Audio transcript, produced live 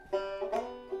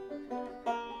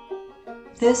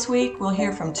This week, we'll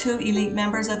hear from two elite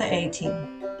members of the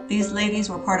A-Team. These ladies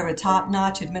were part of a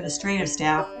top-notch administrative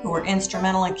staff who were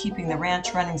instrumental in keeping the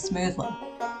ranch running smoothly.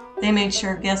 They made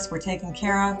sure guests were taken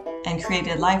care of and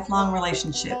created lifelong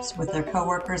relationships with their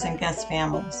coworkers and guest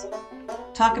families.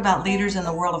 Talk about leaders in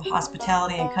the world of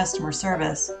hospitality and customer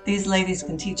service. These ladies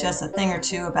can teach us a thing or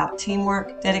two about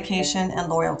teamwork, dedication, and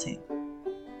loyalty.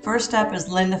 First up is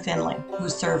Linda Finley, who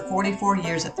served 44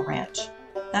 years at the ranch.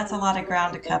 That's a lot of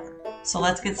ground to cover, so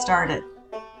let's get started.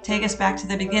 Take us back to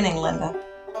the beginning, Linda.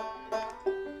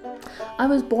 I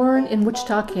was born in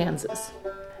Wichita, Kansas,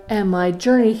 and my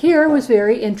journey here was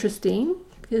very interesting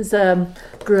because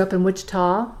grew up in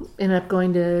Wichita, ended up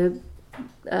going to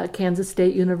Kansas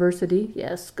State University.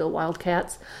 Yes, go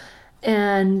Wildcats.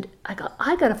 And I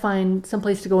got to find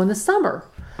someplace to go in the summer.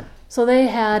 So they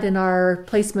had in our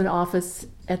placement office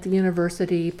at the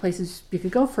university places you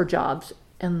could go for jobs,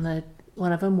 and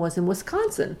one of them was in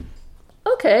Wisconsin.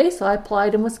 Okay, so I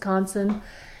applied in Wisconsin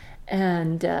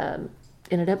and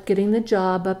ended up getting the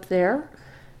job up there.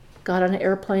 Got on an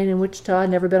airplane in Wichita. I'd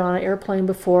never been on an airplane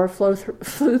before.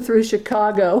 Flew through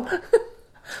Chicago.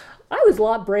 I was a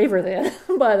lot braver then,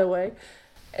 by the way,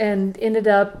 and ended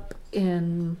up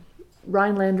in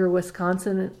Rhinelander,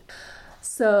 Wisconsin.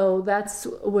 So that's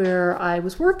where I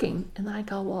was working. And I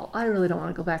go, well, I really don't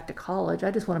want to go back to college.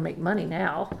 I just want to make money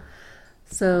now.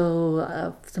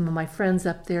 So some of my friends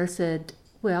up there said,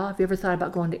 well, have you ever thought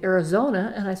about going to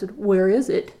Arizona? And I said, where is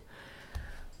it?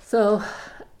 So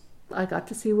I got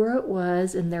to see where it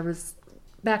was, and there was,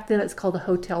 back then it's called a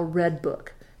Hotel Red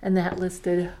Book, and that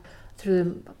listed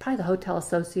through probably the Hotel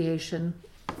Association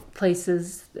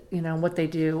places, what they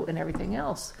do and everything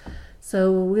else.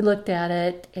 So we looked at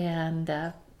it,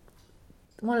 and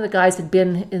one of the guys had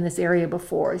been in this area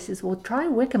before. He says, well, try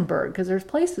Wickenburg, because there's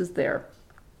places there.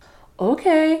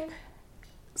 Okay.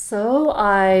 So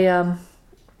I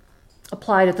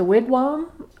applied at the Wigwam,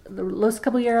 the Los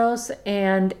Caballeros,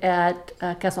 and at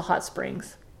Castle Hot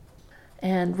Springs.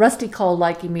 And Rusty called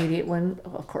like immediate when,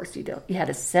 of course you don't, you had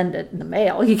to send it in the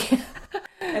mail. You can't.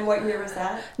 And what year was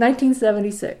that?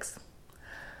 1976.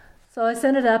 So I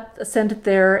sent it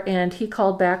there, and he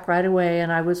called back right away,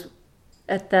 and I was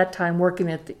at that time working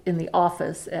in the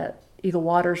office at Eagle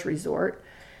Waters Resort,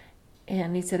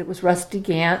 and he said it was Rusty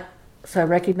Gant, so I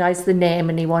recognized the name,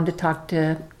 and he wanted to talk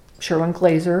to Sherwin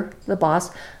Glazer, the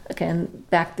boss. Again,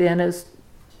 back then it was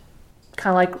kind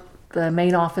of like the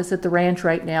main office at the ranch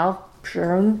right now.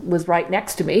 Sherwin was right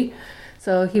next to me,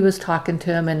 so he was talking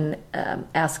to him and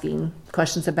asking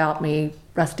questions about me.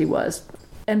 Rusty was.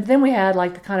 And then we had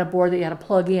like the kind of board that you had to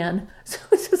plug in. So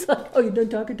it's just like, oh, you're done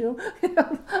talking to him?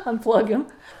 Unplug him.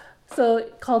 So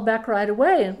it called back right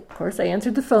away. And of course, I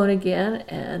answered the phone again.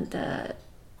 And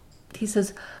he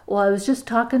says, well, I was just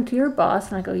talking to your boss.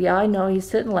 And I go, yeah, I know. He's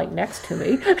sitting like next to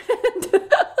me.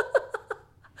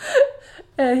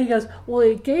 And he goes, well,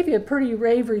 he gave you a pretty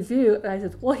rave review. And I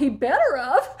said, well, he better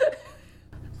have.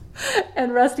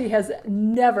 And Rusty has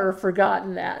never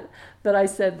forgotten that I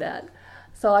said that.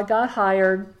 So I got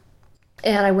hired,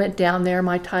 and I went down there.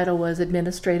 My title was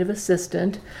administrative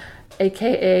assistant,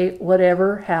 a.k.a.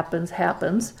 whatever happens,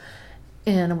 happens.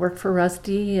 And I worked for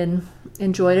Rusty and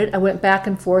enjoyed it. I went back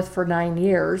and forth for 9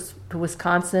 years to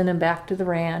Wisconsin and back to the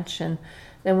ranch. And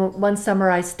then one summer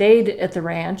I stayed at the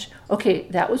ranch. Okay,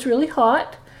 that was really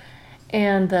hot.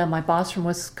 And my boss from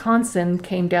Wisconsin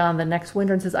came down the next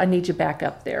winter and says, I need you back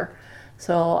up there.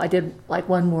 So I did like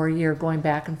one more year going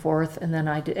back and forth, and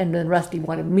then Rusty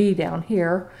wanted me down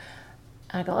here.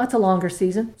 I go, that's a longer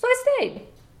season. So I stayed.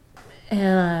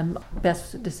 And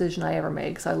best decision I ever made,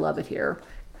 because I love it here.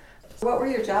 What were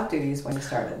your job duties when you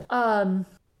started? Kind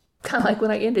of like when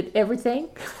I ended everything.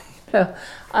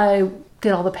 I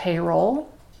did all the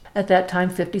payroll. At that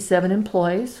time, 57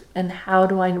 employees. And how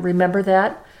do I remember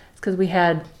that? It's because we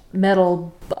had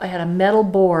I had a metal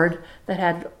board that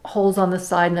had holes on the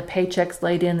side and the paychecks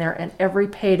laid in there, and every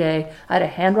payday I had to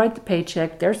handwrite the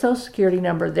paycheck, their social security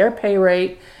number, their pay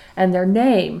rate, and their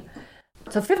name.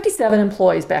 So 57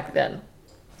 employees back then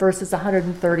versus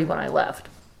 130 when I left.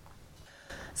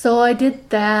 So I did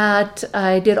that.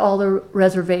 I did all the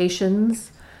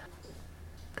reservations.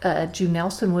 June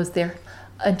Nelson was there,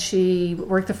 and she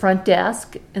worked the front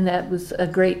desk, and that was a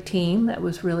great team. That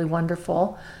was really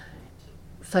wonderful.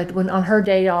 So I went on her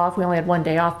day off. We only had one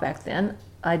day off back then.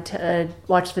 I'd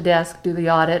watch the desk, do the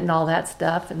audit and all that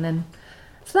stuff. And then,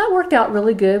 so that worked out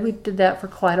really good. We did that for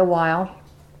quite a while.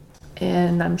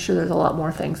 And I'm sure there's a lot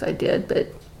more things I did, but,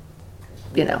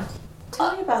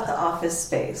 Tell me about the office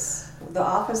space. The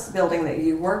office building that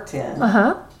you worked in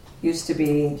used to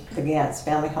be the Gant's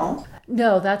family home?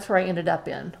 No, that's where I ended up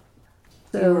in.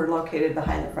 So you were located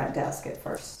behind the front desk at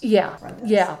first? Yeah, Front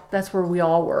desk. yeah, that's where we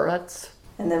all were.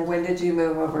 And then when did you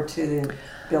move over to the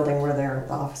building where their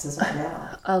offices are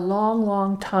now? A long,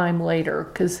 long time later,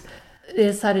 because they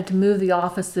decided to move the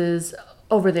offices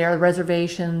over there, the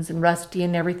reservations and Rusty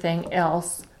and everything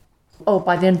else. Oh,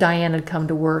 by then Diane had come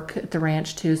to work at the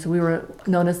ranch too, so we were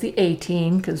known as the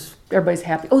A-Team because everybody's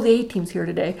happy. Oh, the A-Team's here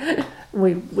today.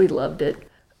 we loved it.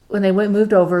 When they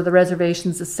moved over, the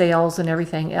reservations, the sales, and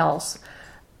everything else,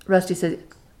 Rusty said,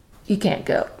 "You can't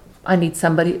go. I need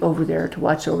somebody over there to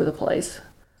watch over the place."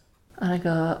 And I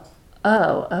go,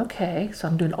 "Oh, okay." So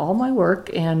I'm doing all my work,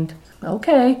 and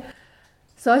okay.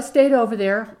 So I stayed over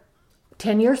there.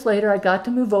 10 years later, I got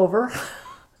to move over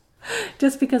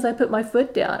just because I put my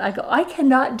foot down. I go, I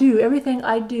cannot do everything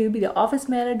I do, be the office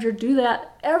manager, do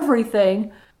that,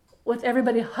 everything, with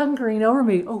everybody hungering over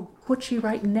me. Oh, what's she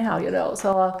writing now,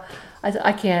 So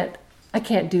I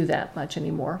can't do that much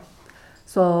anymore.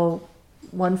 So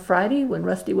one Friday when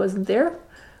Rusty wasn't there,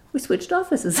 we switched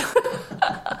offices.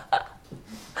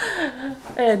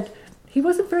 And he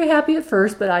wasn't very happy at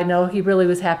first, but I know he really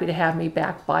was happy to have me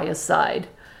back by his side.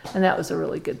 And that was a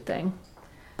really good thing.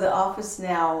 The office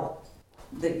now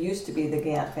that used to be the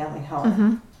Gant family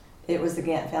home, it was the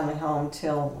Gant family home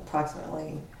till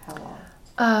approximately how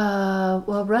long?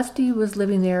 Well, Rusty was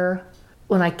living there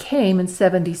when I came in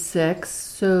 76,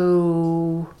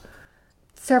 so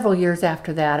several years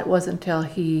after that. It wasn't until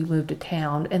he moved to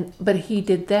town. But he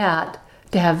did that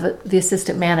to have the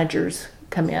assistant managers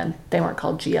come in. They weren't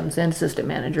called GMs and assistant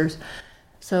managers.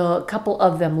 So a couple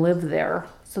of them lived there.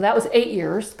 So that was 8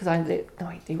 years, because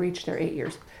they reached their 8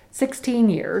 years. 16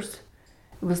 years,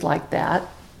 it was like that.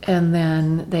 And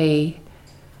then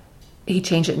he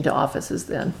changed it into offices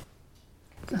then.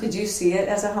 Did you see it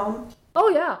as a home? Oh,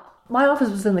 yeah. My office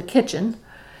was in the kitchen.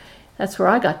 That's where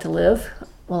I got to live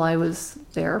while I was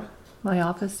there, my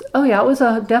office. Oh, yeah, it was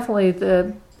definitely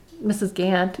the Mrs.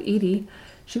 Gant, Edie.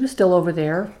 She was still over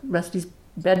there. Rusty's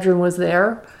bedroom was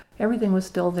there. Everything was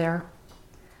still there.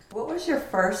 What was your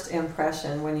first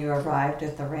impression when you arrived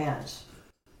at the ranch?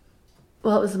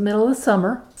 Well, it was the middle of the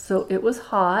summer, so it was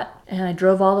hot, and I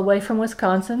drove all the way from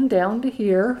Wisconsin down to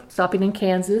here, stopping in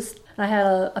Kansas. I had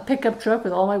a pickup truck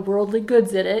with all my worldly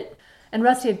goods in it, and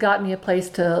Rusty had got me a place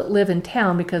to live in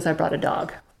town because I brought a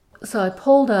dog. So I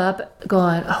pulled up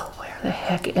going, oh, where the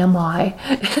heck am I?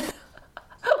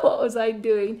 What was I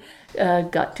doing?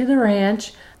 Got to the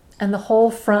ranch, and the whole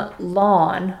front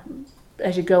lawn,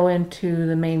 as you go into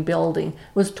the main building,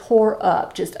 was tore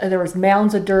up. Just there was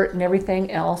mounds of dirt and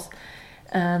everything else.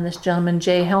 And this gentleman,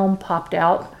 Jay Helm, popped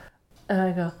out. And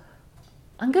I go,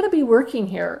 I'm going to be working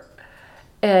here.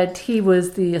 And he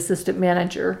was the assistant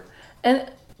manager. And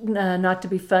not to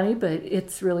be funny, but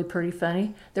it's really pretty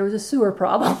funny. There was a sewer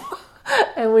problem.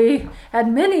 And we had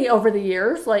many over the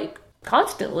years, like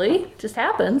constantly. It just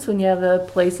happens when you have a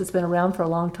place that's been around for a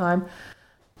long time.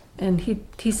 And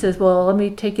he says, well, let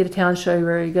me take you to town and show you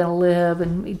where you're going to live.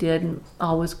 And we did, and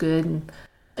all was good. And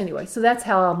anyway, so that's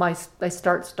how my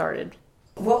start started.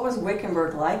 What was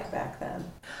Wickenburg like back then?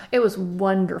 It was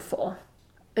wonderful.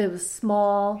 It was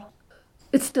small.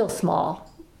 It's still small.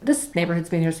 This neighborhood's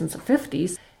been here since the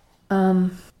 50s.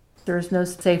 There was no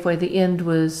Safeway. The end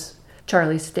was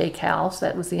Charlie's Steakhouse.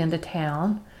 That was the end of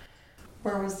town.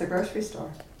 Where was the grocery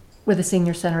store? Where the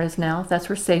senior center is now. That's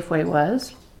where Safeway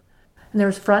was. And there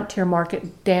was Frontier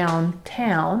Market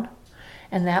downtown,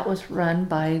 and that was run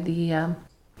by the,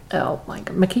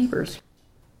 McKeevers,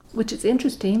 which is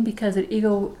interesting because at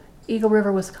Eagle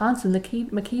River, Wisconsin, the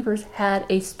McKeevers had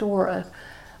a store,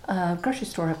 a grocery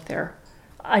store up there.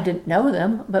 I didn't know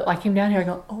them, but I came down here and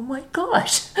go, oh my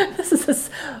gosh, do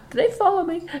they follow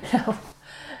me? No.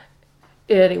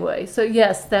 Anyway, so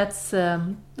yes, that's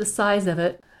the size of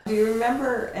it. Do you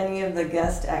remember any of the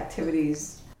guest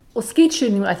activities? Well, skeet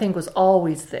shooting, I think, was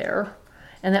always there,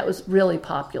 and that was really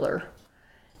popular.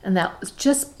 And that was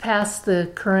just past the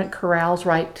current corrals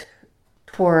right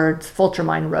towards Fulcher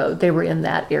Mine Road. They were in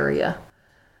that area.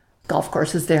 Golf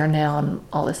course is there now and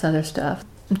all this other stuff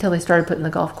until they started putting the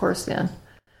golf course in.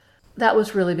 That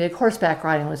was really big. Horseback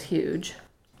riding was huge.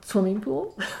 Swimming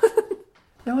pool.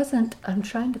 I'm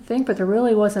trying to think, but there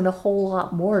really wasn't a whole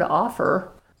lot more to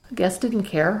offer. Guests didn't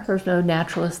care. There was no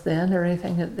naturalist then or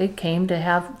anything. That they came to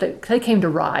have. They came to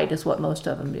ride is what most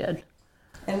of them did.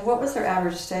 And what was their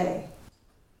average stay?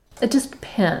 It just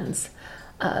depends.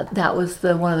 That was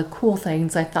one of the cool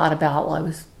things I thought about while I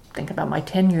was thinking about my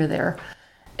tenure there.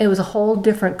 It was a whole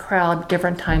different crowd,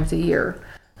 different times a year.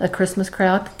 The Christmas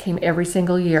crowd came every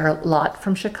single year. A lot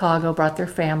from Chicago brought their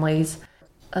families.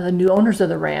 The new owners of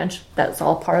the ranch, that's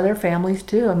all part of their families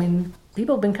too. I mean,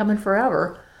 people have been coming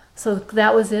forever. So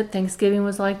that was it. Thanksgiving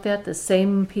was like that. The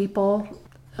same people.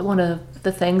 One of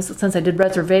the things, since I did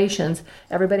reservations,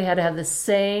 everybody had to have the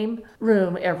same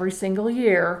room every single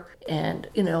year. And,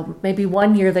 maybe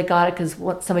one year they got it because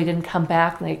somebody didn't come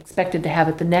back and they expected to have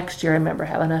it the next year. I remember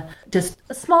having just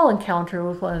a small encounter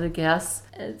with one of the guests.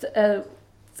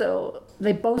 So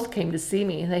they both came to see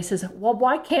me and they says, well,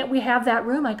 why can't we have that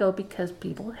room? I go, because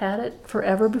people had it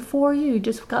forever before you. You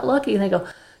just got lucky. And they go,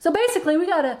 so basically they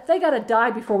got to die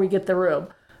before we get the room.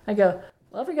 I go,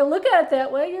 well, if you're going to look at it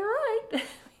that way, you're right.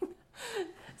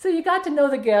 So you got to know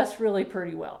the guests really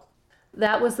pretty well.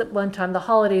 That was at one time. The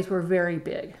holidays were very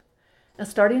big. Now,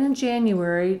 starting in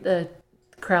January, the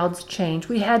crowds changed.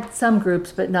 We had some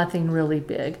groups, but nothing really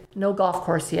big. No golf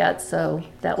course yet, so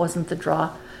that wasn't the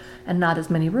draw. And not as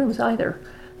many rooms either.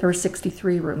 There were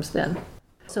 63 rooms then.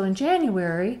 So in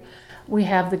January, we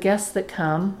have the guests that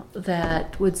come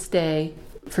that would stay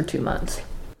for 2 months.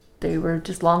 They were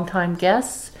just longtime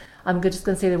guests. I'm just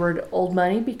going to say the word old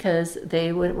money because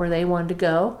they went where they wanted to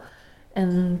go.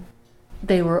 And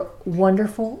they were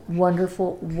wonderful,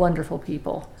 wonderful, wonderful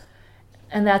people.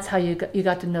 And that's how you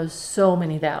got to know so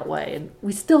many that way. And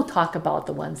we still talk about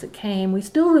the ones that came. We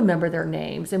still remember their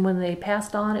names. And when they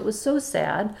passed on, it was so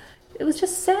sad. It was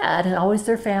just sad. And always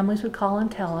their families would call and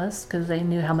tell us because they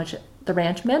knew how much the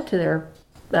ranch meant to their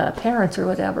parents or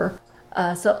whatever.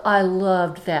 So I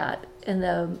loved that. And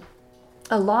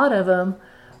a lot of them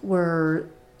were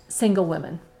single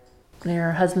women.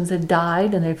 Their husbands had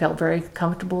died and they felt very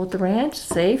comfortable at the ranch,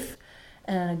 safe.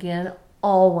 And again,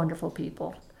 all wonderful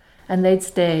people. And they'd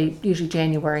stay usually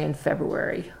January and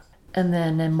February. And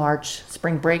then in March,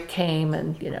 spring break came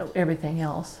and, everything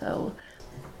else. So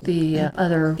the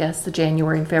other guests, the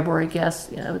January and February guests,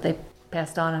 they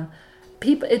passed on.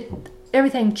 And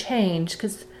everything changed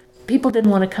because people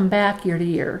didn't want to come back year to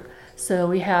year. So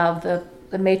we have the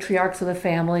matriarchs of the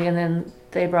family, and then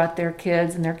they brought their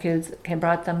kids, and their kids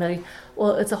brought them.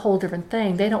 Well, it's a whole different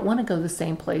thing. They don't want to go to the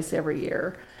same place every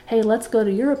year. Hey, let's go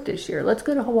to Europe this year. Let's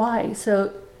go to Hawaii.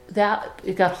 So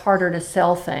it got harder to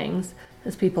sell things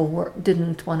as people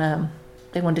didn't want to,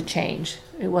 they wanted to change.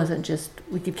 It wasn't just,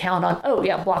 we could count on, oh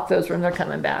yeah, block those rooms, they're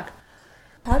coming back.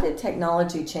 How did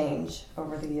technology change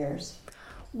over the years?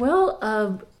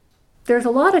 Well, there's a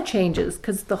lot of changes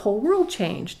because the whole world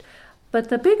changed. But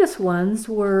the biggest ones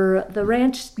were the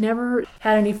ranch never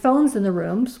had any phones in the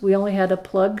rooms. We only had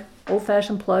a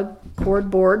old-fashioned plug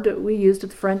board that we used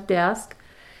at the front desk.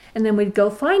 And then we'd go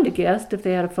find a guest if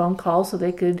they had a phone call so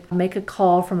they could make a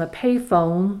call from a pay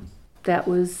phone that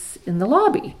was in the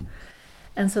lobby.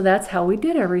 And so that's how we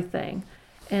did everything.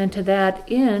 And to that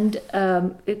end,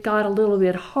 it got a little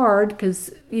bit hard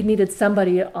because you needed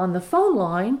somebody on the phone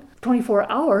line 24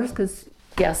 hours because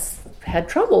guests had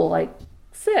trouble, like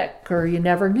sick, or you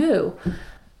never knew.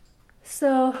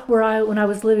 So when I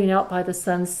was living out by the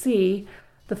Sun Sea,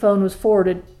 the phone was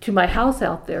forwarded to my house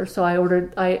out there, so I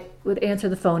would answer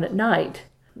the phone at night.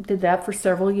 Did that for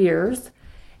several years.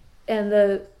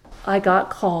 And I got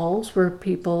calls where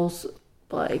people's,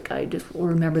 I just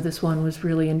remember this one was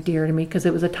really endeared to me because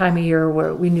it was a time of year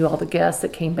where we knew all the guests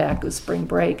that came back. It was spring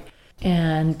break.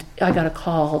 And I got a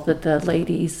call that the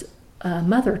lady's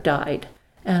mother died.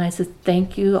 And I said,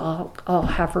 thank you, I'll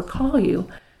have her call you.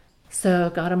 So I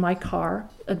got in my car,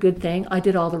 a good thing. I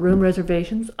did all the room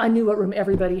reservations. I knew what room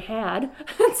everybody had.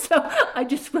 So I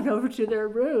just went over to their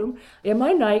room in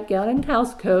my nightgown and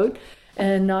house coat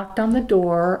and knocked on the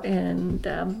door. And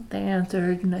they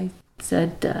answered and I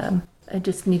said, I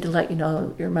just need to let you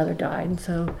know your mother died. And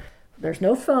so there's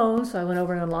no phone. So I went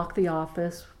over and unlocked the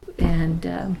office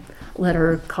and let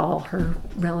her call her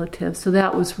relatives. So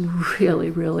that was really,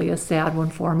 really a sad one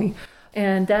for me.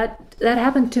 And that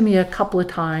happened to me a couple of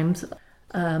times.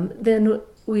 Then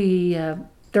there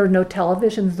were no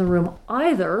televisions in the room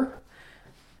either.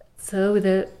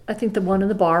 So I think the one in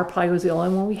the bar probably was the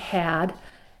only one we had.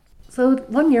 So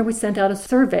one year we sent out a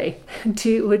survey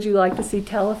would you like to see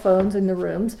telephones in the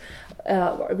rooms?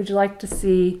 Or would you like to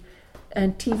see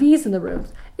TVs in the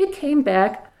rooms? It came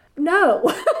back,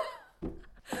 no.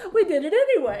 We did it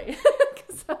anyway.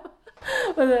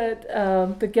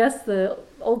 The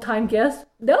old-time guests,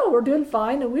 no, we're doing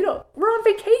fine, and we're on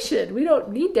vacation. We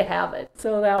don't need to have it.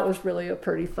 So that was really a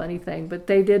pretty funny thing. But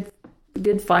they did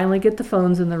finally get the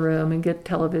phones in the room and get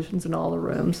televisions in all the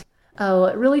rooms. Oh,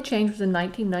 it really changed in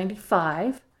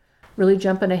 1995. Really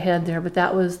jumping ahead there, but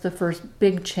that was the first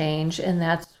big change, and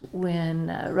that's when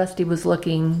Rusty was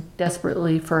looking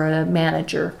desperately for a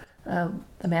manager.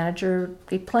 The manager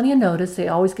gave plenty of notice. They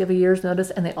always give a year's notice,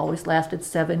 and they always lasted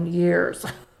 7 years.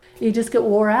 You just get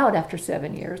wore out after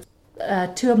 7 years. 2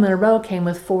 of them in a row came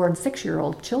with 4- and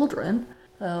 6-year-old children.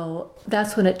 So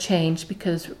that's when it changed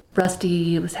because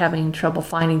Rusty was having trouble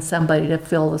finding somebody to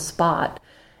fill the spot.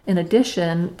 In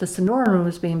addition, the Sonora Room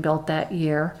was being built that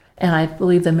year, and I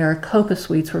believe the Maricopa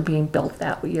Suites were being built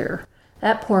that year.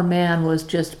 That poor man was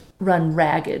just run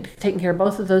ragged, taking care of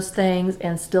both of those things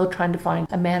and still trying to find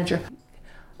a manager.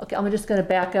 Okay, I'm just going to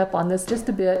back up on this just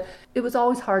a bit. It was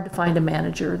always hard to find a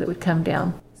manager that would come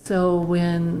down. So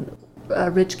when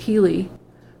Rich Keeley,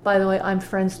 by the way, I'm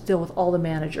friends still with all the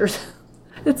managers.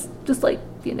 It's just like,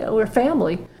 we're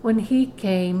family. When he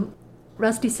came,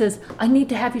 Rusty says, I need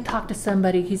to have you talk to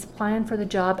somebody. He's applying for the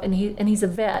job, and he's a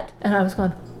vet. And I was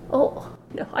going,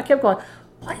 I kept going,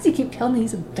 why does he keep telling me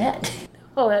he's a vet?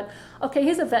 Okay,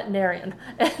 he's a veterinarian.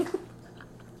 And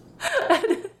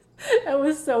it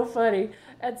was so funny.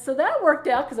 And so that worked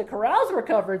out because the corrals were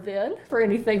covered then for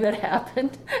anything that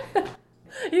happened.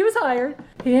 He was hired.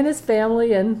 He and his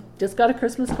family, and just got a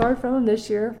Christmas card from him this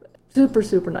year. Super,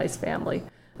 super nice family.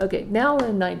 Okay, now we're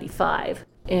in 95,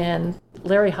 and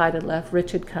Larry Hyde had left,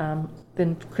 Rich had come,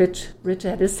 then Rich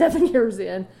had his 7 years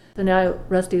in, so now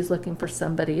Rusty's looking for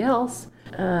somebody else,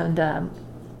 and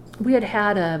we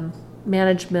had a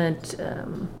management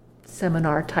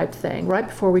seminar type thing right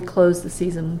before we closed the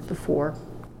season before,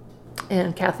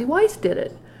 and Kathy Weiss did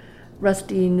it.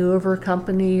 Rusty knew of her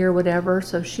company or whatever,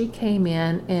 so she came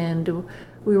in, and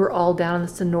we were all down in the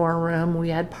Sonora Room. We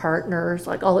had partners,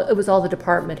 it was all the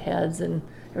department heads and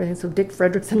everything. So Dick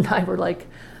Frederickson and I were like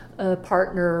a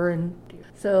partner. And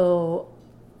so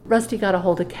Rusty got a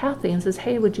hold of Kathy and says,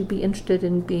 hey, would you be interested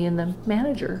in being the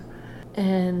manager?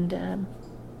 And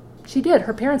she did.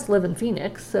 Her parents live in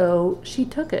Phoenix, so she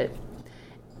took it.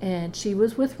 And she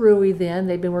was with Rui then.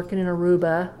 They'd been working in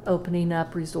Aruba, opening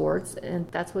up resorts, and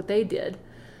that's what they did.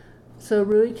 So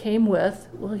Rui came with,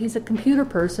 he's a computer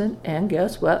person, and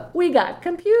guess what? We got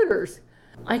computers.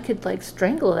 I could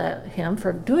strangle him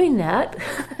for doing that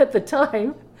at the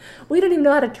time. We didn't even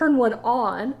know how to turn one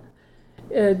on.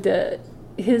 And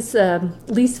his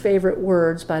least favorite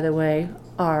words, by the way,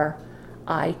 are,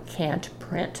 I can't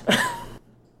print.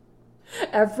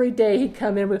 Every day he'd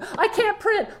come in with, I can't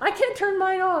print, I can't turn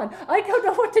mine on, I don't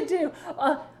know what to do.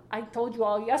 I told you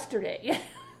all yesterday.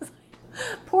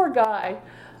 Poor guy.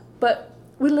 But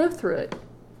we lived through it.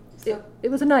 It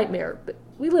was a nightmare, but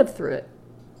we lived through it.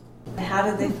 How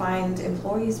did they find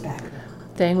employees back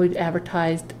then? We'd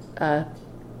advertised,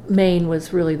 Maine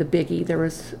was really the biggie.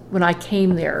 When I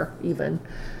came there even,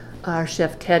 our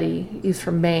chef Teddy, he's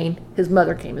from Maine. His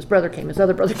mother came, his brother came, his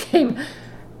other brother came.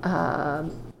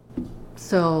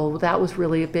 So that was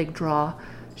really a big draw.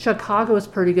 Chicago was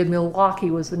pretty good. Milwaukee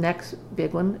was the next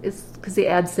big one. It's because the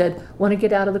ad said, want to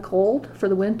get out of the cold for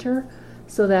the winter?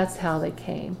 So that's how they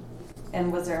came.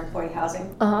 And was there employee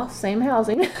housing? Same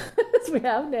housing as we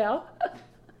have now.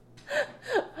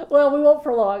 Well, we won't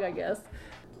for long, I guess.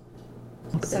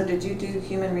 So did you do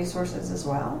human resources as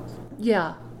well?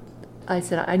 Yeah. I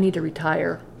said, I need to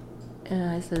retire.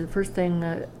 And I said, the first thing,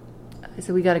 I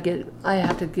said, I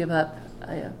have to give up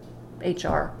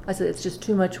HR. I said, it's just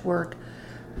too much work.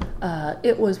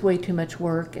 It was way too much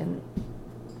work, and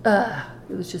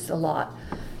it was just a lot.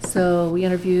 So we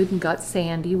interviewed and got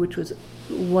Sandy, which was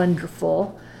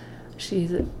wonderful.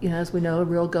 She's, as we know, a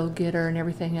real go-getter and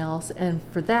everything else. And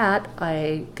for that,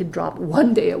 I could drop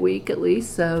 1 day a week at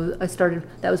least. So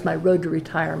that was my road to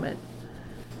retirement.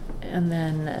 And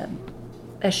then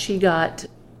as she got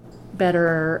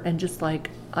better and just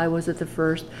like I was at the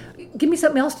first, give me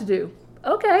something else to do.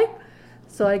 Okay.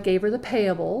 So I gave her the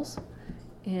payables,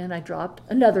 and I dropped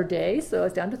another day. So I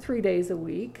was down to 3 days a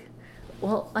week.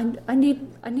 Well, I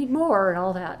need more and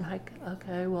all that. And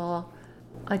okay, well,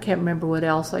 I can't remember what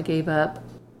else I gave up.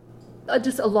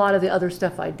 Just a lot of the other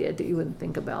stuff I did that you wouldn't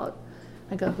think about.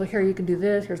 I go, well, here you can do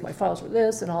this. Here's my files for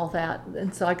this and all that.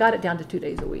 And so I got it down to 2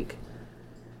 days a week.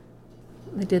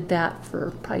 I did that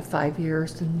for probably 5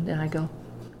 years, and then I go,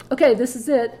 okay, this is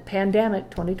it.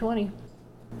 Pandemic 2020.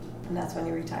 And that's when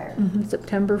you retired. Mm-hmm.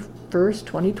 September 1st,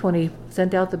 2020.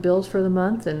 Sent out the bills for the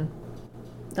month, and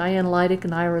Diane Leidick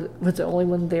and I was the only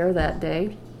one there that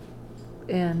day.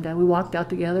 And we walked out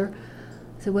together.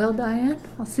 I said, well, Diane,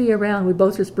 I'll see you around. We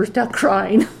both just burst out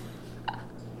crying.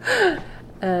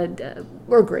 And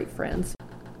we're great friends.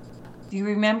 Do you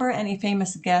remember any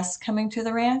famous guests coming to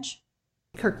the ranch?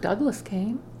 Kirk Douglas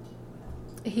came.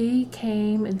 He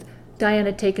came, and Diane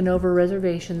had taken over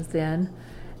reservations then.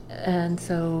 And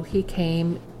so he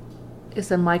came. His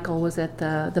son Michael was at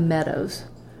the Meadows.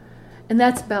 And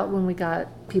that's about when we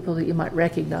got people that you might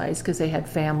recognize because they had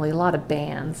family, a lot of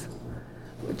bands,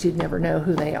 which you'd never know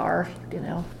who they are,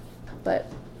 But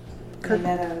The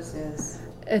Meadows is?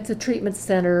 It's a treatment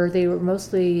center. They were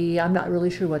mostly, I'm not really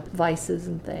sure what, vices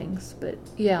and things. But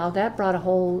yeah, that brought a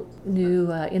whole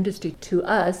new industry to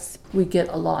us. We get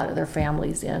a lot of their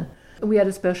families in. We had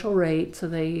a special rate,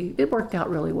 so it worked out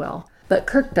really well. But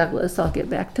Kirk Douglas, I'll get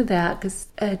back to that because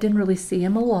I didn't really see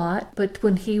him a lot. But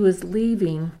when he was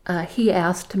leaving, he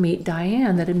asked to meet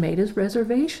Diane that had made his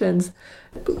reservations.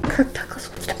 Kirk Douglas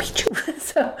wants to meet you.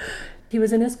 So he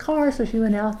was in his car, so she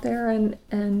went out there and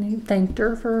he thanked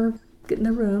her for getting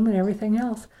the room and everything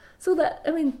else. So that,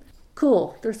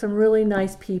 cool. There's some really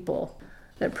nice people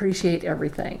that appreciate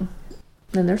everything.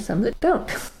 And there's some that don't.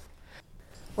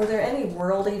 Were there any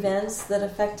world events that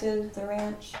affected the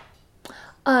ranch?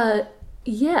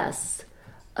 Yes.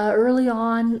 Early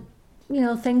on,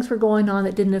 things were going on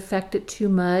that didn't affect it too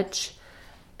much.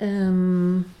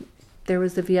 There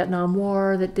was the Vietnam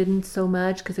War that didn't so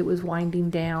much because it was winding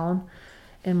down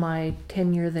in my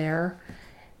tenure there.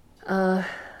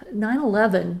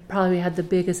 9/11 probably had the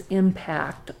biggest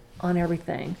impact on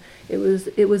everything. It was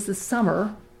the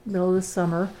summer, middle of the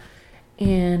summer,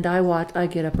 and I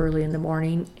get up early in the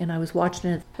morning and I was watching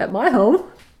it at my home.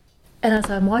 And as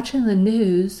I'm watching the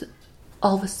news,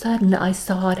 all of a sudden I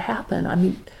saw it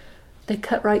happen. They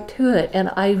cut right to it, and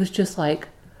I was just like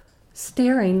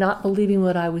staring, not believing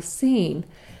what I was seeing.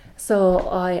 So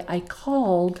I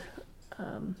called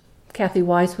Kathy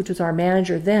Weiss, which was our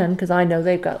manager then, because I know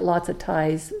they've got lots of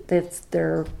ties. That's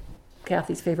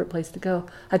Kathy's favorite place to go.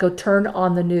 I go, turn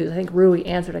on the news. I think Rui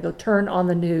answered. I go, turn on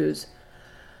the news.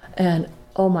 And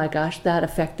oh my gosh, that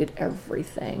affected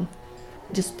everything.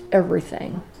 Just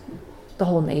everything. The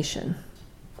whole nation.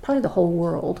 Probably the whole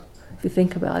world, if you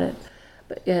think about it.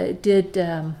 But it did,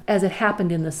 as it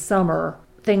happened in the summer,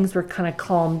 things were kind of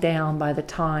calmed down by the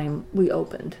time we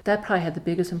opened. That probably had the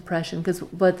biggest impression,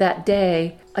 but that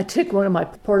day, I took one of my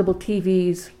portable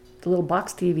TVs, the little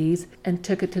box TVs, and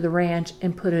took it to the ranch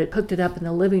and hooked it up in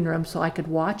the living room so I could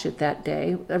watch it that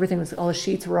day. All the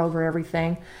sheets were over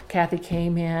everything. Kathy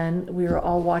came in, we were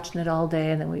all watching it all day,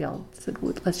 and then we all said,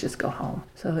 let's just go home.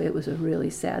 So it was a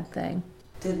really sad thing.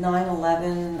 Did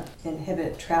 9/11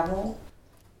 inhibit travel?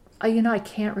 I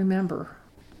can't remember.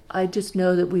 I just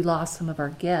know that we lost some of our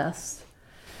guests,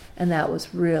 and that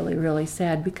was really, really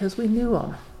sad because we knew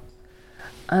them.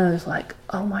 I was like,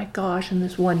 oh my gosh, and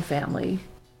this one family,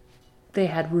 they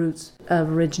had roots of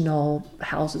original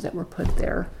houses that were put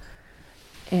there.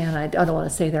 And I don't want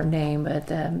to say their name, but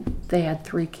they had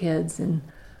 3 kids, and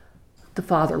the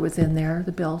father was in there,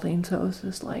 the building, so it was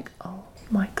just like, oh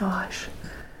my gosh.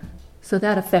 So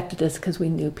that affected us because we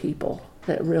knew people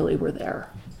that really were there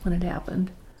when it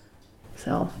happened.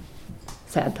 So,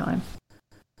 sad time.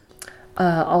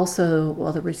 Also,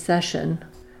 the recession,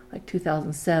 like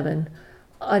 2007,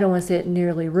 I don't want to say it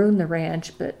nearly ruined the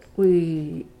ranch, but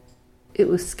it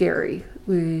was scary.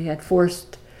 We had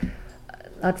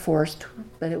not forced,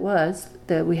 but it was,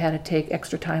 that we had to take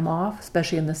extra time off,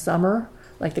 especially in the summer.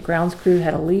 Like the grounds crew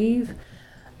had to leave.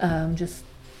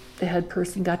 The head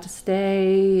person got to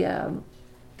stay.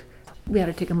 We had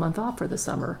to take a month off for the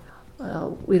summer.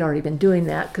 We'd already been doing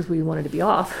that because we wanted to be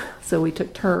off, so we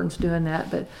took turns doing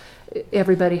that, but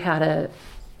everybody had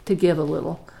to give a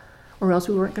little, or else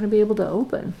we weren't going to be able to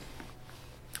open.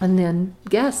 And then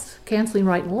guests canceling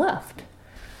right and left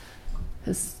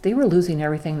because they were losing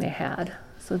everything they had.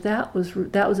 So that was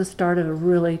the start of a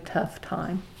really tough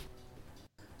time.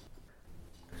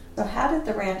 So how did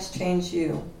the ranch change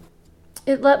you?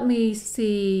 It let me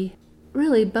see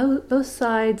really both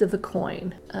sides of the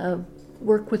coin.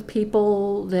 Work with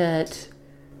people that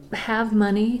have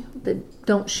money that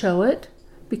don't show it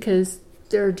because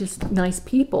they're just nice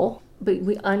people, but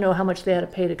I know how much they had to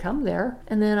pay to come there.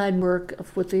 And then I'd work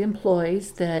with the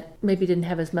employees that maybe didn't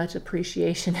have as much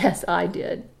appreciation as I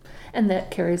did, and that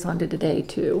carries on to today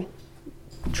too,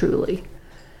 truly.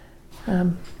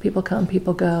 People come,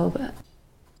 people go, but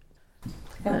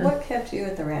and what kept you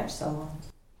at the ranch so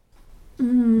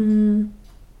long?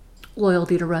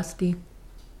 Loyalty to Rusty.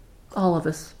 All of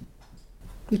us.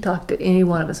 You talk to any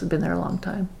one of us who's been there a long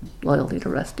time. Loyalty to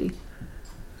Rusty.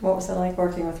 What was it like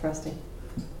working with Rusty?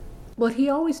 What he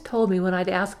always told me when I'd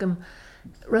ask him,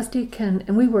 Rusty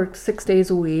and we worked 6 days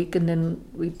a week, and then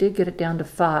we did get it down to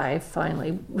 5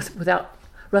 finally.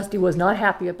 Rusty was not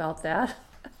happy about that.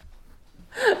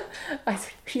 I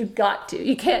said,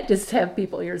 you can't just have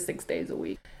people here 6 days a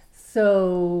week.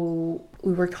 So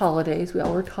we worked holidays. We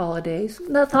all worked holidays.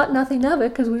 Thought nothing of it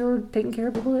because we were taking care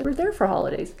of people that were there for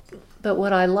holidays. But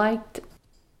what I liked,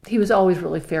 he was always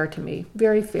really fair to me,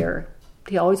 very fair.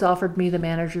 He always offered me the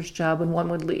manager's job when one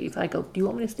would leave. I go, do you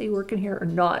want me to stay working here or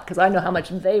not? Because I know how much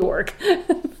they work.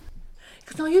 He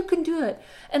goes, no, you can do it.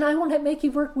 And I won't make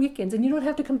you work weekends, and you don't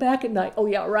have to come back at night. Oh,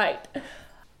 yeah, right.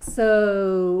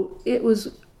 So it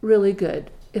was really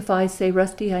good. If I say,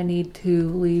 Rusty, I need to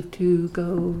leave to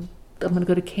go, I'm going to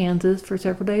go to Kansas for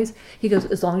several days, he goes,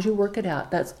 as long as you work it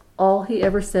out. That's all he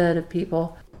ever said of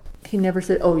people. He never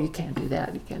said, oh, you can't do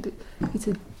that, you can't do. He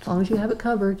said, as long as you have it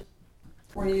covered.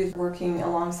 Were you working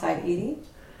alongside Edie?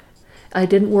 I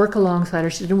didn't work alongside her.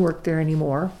 She didn't work there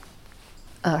anymore.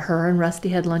 Her and Rusty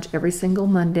had lunch every single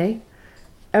Monday.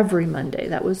 Every Monday.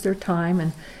 That was their time.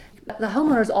 And the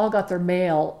homeowners all got their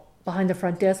mail behind the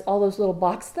front desk, all those little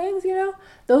box things,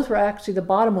 Those were actually, the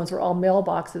bottom ones were all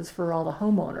mailboxes for all the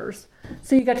homeowners.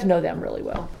 So you got to know them really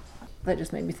well. That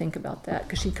just made me think about that,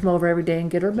 because she'd come over every day and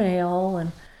get her mail.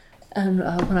 And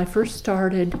when I first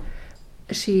started,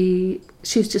 she's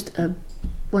just a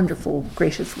wonderful,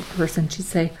 gracious person. She'd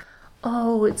say,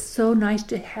 oh, it's so nice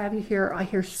to have you here. I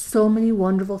hear so many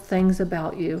wonderful things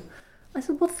about you. I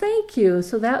said, well, thank you.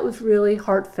 So that was really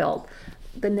heartfelt.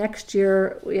 The next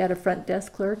year, we had a front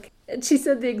desk clerk, and she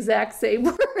said the exact same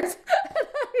words.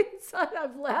 And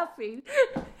I'm laughing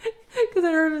because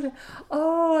I heard her say,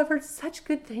 oh, I've heard such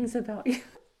good things about you.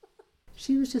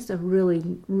 She was just a really,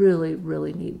 really,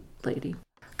 really neat lady.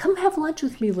 Come have lunch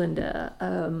with me, Linda.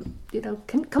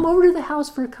 Come over to the house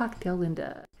for a cocktail,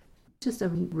 Linda. Just a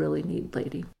really neat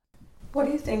lady. What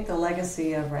do you think the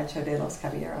legacy of Rancho de los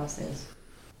Caballeros is?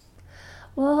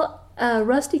 Well,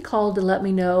 Rusty called to let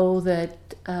me know that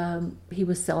he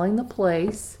was selling the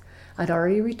place. I'd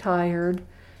already retired,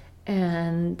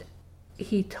 and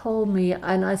he told me,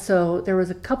 so there was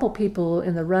a couple people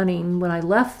in the running when I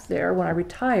left there, when I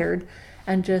retired,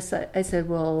 and I said,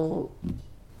 well,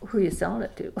 who are you selling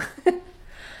it to?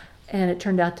 And it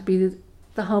turned out to be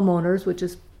the homeowners, which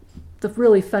is, the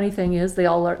really funny thing is they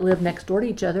all live next door to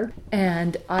each other,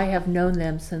 and I have known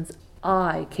them since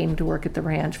I came to work at the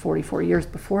ranch 44 years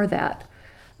before that.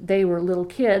 They were little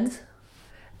kids,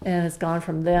 and it's gone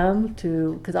from them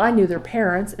to, because I knew their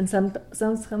parents, in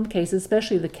some cases,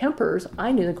 especially the Kempers,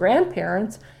 I knew the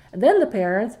grandparents, and then the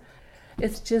parents.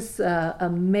 It's just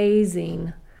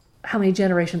amazing how many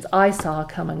generations I saw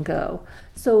come and go.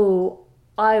 So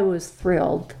I was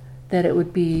thrilled that it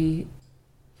would be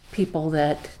people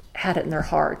that had it in their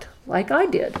heart, like I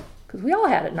did, because we all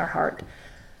had it in our heart.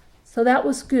 So that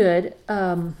was good.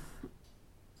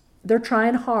 They're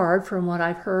trying hard from what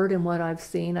I've heard and what I've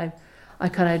seen. I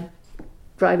kind of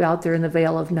drive out there in the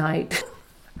veil of night.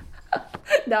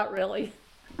 Not really.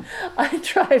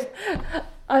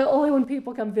 Only when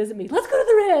people come visit me, let's go to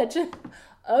the ridge.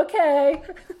 Okay.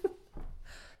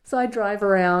 So I drive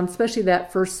around, especially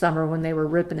that first summer when they were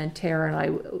ripping and tearing. I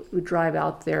would drive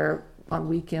out there on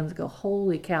weekends and go,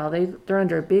 holy cow, they're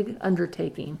under a big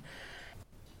undertaking.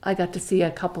 I got to see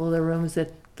a couple of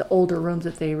the older rooms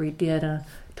that they redid, and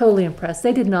totally impressed.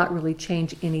 They did not really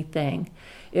change anything.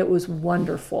 It was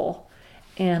wonderful.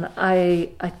 And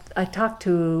I talked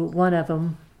to one of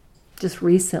them just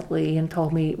recently and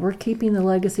told me, we're keeping the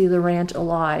legacy of the ranch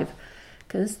alive,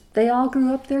 because they all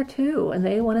grew up there too, and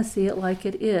they want to see it like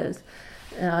it is.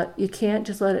 You can't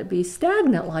just let it be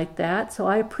stagnant like that. So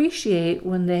I appreciate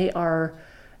when they are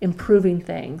improving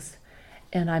things.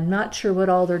 And I'm not sure what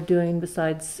all they're doing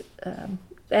besides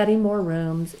adding more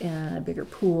rooms and a bigger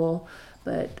pool.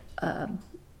 But I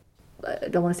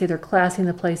don't want to say they're classing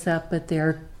the place up, but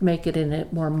they're making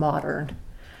it more modern.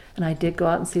 And I did go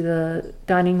out and see the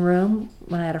dining room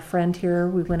when I had a friend here.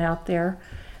 We went out there.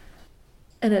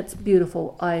 And it's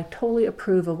beautiful. I totally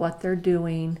approve of what they're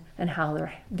doing and how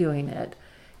they're doing it,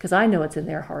 because I know it's in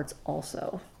their hearts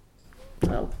also.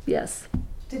 So, yes.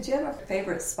 Did you have a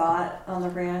favorite spot on the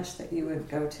ranch that you would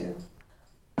go to?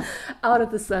 Out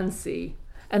at the Sunsea,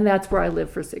 and that's where I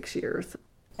lived for 6 years.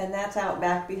 And that's out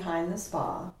back behind the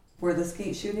spa, where the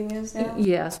skeet shooting is now?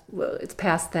 Yes, well, it's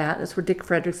past that. That's where Dick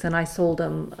Frederickson, I sold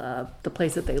him the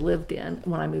place that they lived in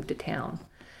when I moved to town.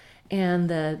 And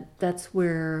that's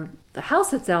where the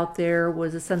house that's out there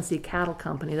was a Sunsea Cattle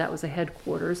Company. That was a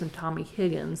headquarters, and Tommy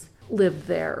Higgins lived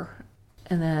there.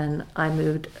 And then I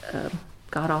moved a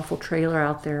god-awful trailer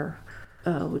out there,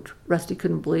 which Rusty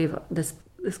couldn't believe. This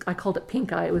I called it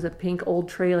Pink Eye. It was a pink old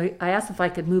trailer. I asked if I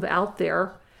could move out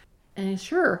there, and he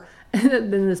sure.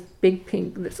 And then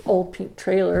this old pink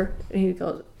trailer, and he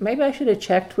goes, maybe I should have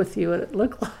checked with you what it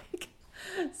looked like.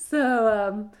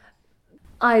 So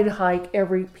I'd hike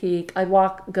every peak. I'd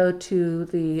go to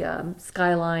the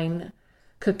Skyline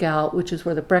Cookout, which is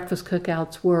where the breakfast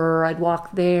cookouts were. I'd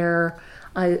walk there.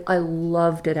 I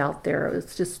loved it out there.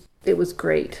 It was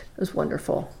great. It was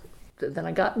wonderful. Then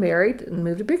I got married and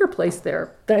moved to a bigger place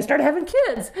there. Then I started having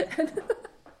kids.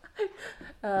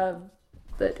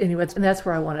 But anyways, and that's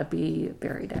where I want to be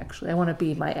buried, actually. I want to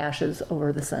be my ashes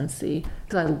over the Sunsea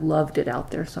because I loved it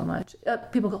out there so much.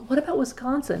 People go, what about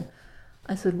Wisconsin?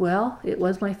 I said, well, it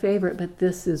was my favorite, but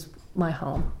this is my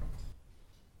home.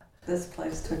 This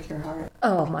place took your heart.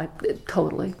 Oh, it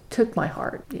totally took my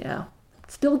heart, yeah.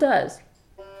 Still does.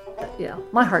 Yeah,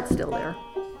 my heart's still there.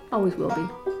 Always will be.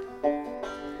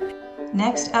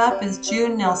 Next up is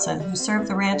June Nelson, who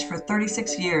served the ranch for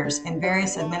 36 years in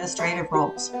various administrative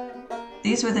roles.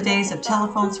 These were the days of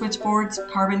telephone switchboards,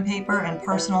 carbon paper, and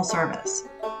personal service.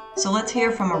 So let's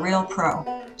hear from a real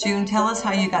pro. June, tell us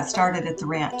how you got started at the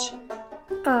ranch.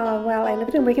 Well, I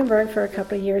lived in Wickenburg for a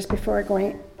couple of years before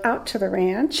going out to the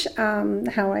ranch.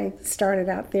 How I started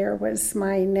out there was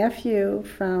my nephew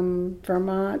from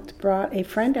Vermont brought a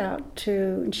friend out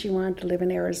and she wanted to live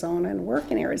in Arizona and work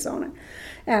in Arizona.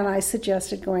 And I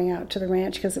suggested going out to the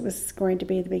ranch because it was going to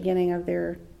be the beginning of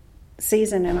their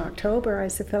season in October. I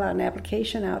said, fill out an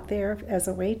application out there as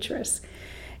a waitress.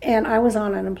 And I was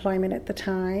on unemployment at the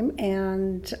time,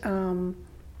 and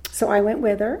so I went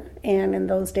with her. And in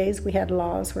those days, we had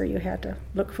laws where you had to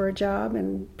look for a job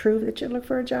and prove that you look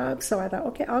for a job. So I thought,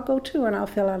 okay, I'll go too, and I'll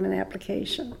fill out an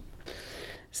application.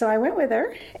 So I went with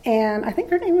her, and I think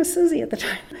her name was Susie at the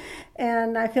time.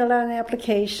 And I filled out an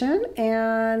application,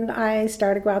 and I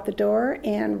started to go out the door,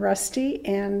 and Rusty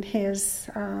and his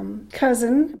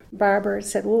cousin, Barbara,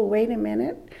 said, "Well, wait a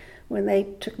minute," when they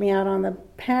took me out on the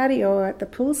patio at the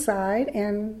poolside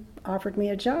and offered me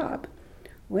a job.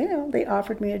 Well, they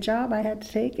offered me a job. I had to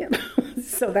take it.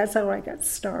 So that's how I got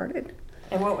started.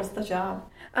 And what was the job?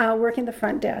 Working the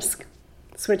front desk,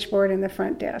 switchboard in the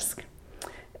front desk.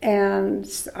 And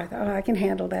I thought, I can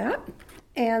handle that.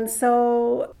 And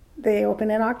so they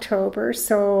opened in October,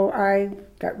 so I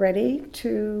got ready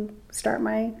to start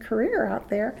my career out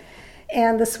there.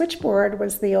 And the switchboard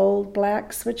was the old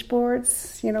black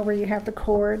switchboards, where you have the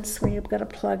cords, where you've got to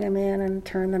plug them in and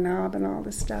turn the knob and all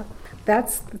this stuff.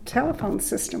 That's the telephone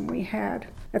system we had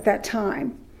at that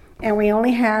time. And we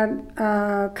only had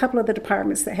a couple of the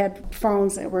departments that had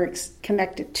phones that were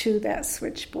connected to that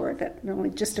switchboard, only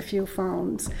just a few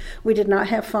phones. We did not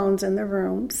have phones in the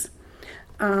rooms.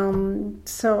 And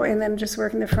then just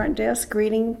working the front desk,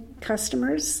 greeting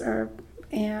customers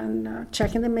and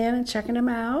checking them in and checking them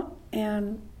out,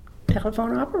 and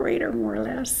telephone operator, more or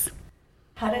less.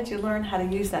 How did you learn how to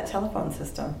use that telephone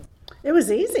system? It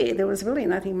was easy. There was really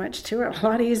nothing much to it. A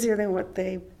lot easier than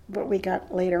what we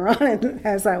got later on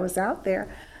as I was out there.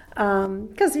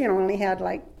 Because, only had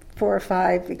like 4 or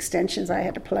 5 extensions I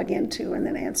had to plug into and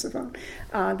then answer the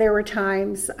phone. There were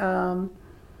times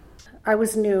I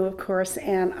was new, of course,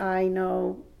 and I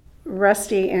know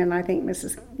Rusty and I think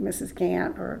Mrs.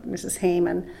 Gant or Mrs.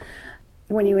 Heyman,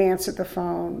 when you answered the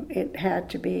phone, it had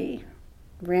to be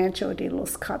Rancho de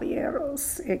los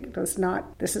Caballeros. It was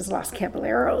not, this is Los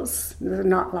Caballeros,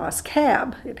 not Los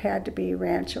Cab. It had to be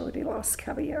Rancho de los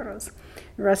Caballeros.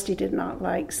 Rusty did not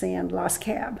like saying Los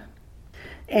Cab.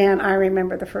 And I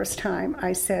remember the first time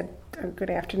I said, "Good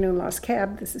afternoon, Los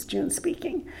Cab, this is June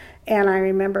speaking." And I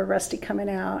remember Rusty coming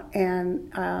out, and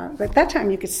at that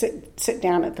time you could sit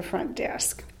down at the front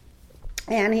desk.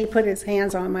 And he put his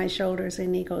hands on my shoulders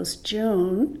and he goes,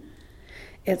 "June,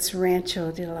 it's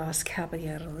Rancho de los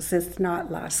Caballeros. It's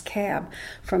not Los Cab."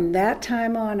 From that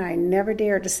time on, I never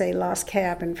dared to say Los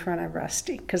Cab in front of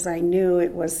Rusty because I knew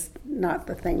it was not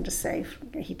the thing to say.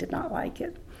 He did not like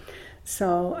it.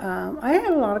 So I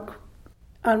had a lot of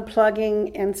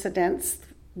unplugging incidents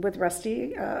with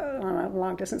Rusty on a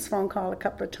long-distance phone call a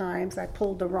couple of times. I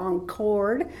pulled the wrong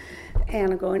cord,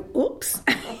 and I'm going, oops.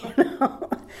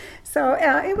 So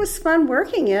it was fun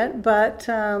working it, but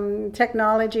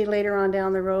technology later on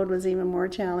down the road was even more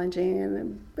challenging,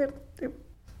 and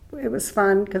it was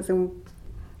fun because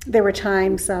there were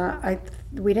times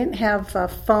we didn't have a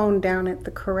phone down at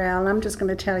the corral. I'm just going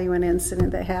to tell you an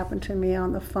incident that happened to me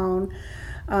on the phone.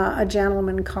 A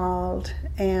gentleman called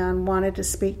and wanted to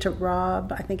speak to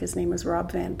Rob. I think his name was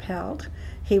Rob Van Pelt.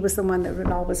 He was the one that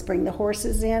would always bring the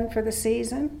horses in for the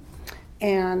season.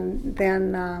 And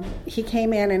then he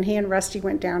came in, and he and Rusty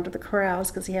went down to the corrals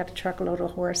because he had a truckload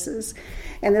of horses.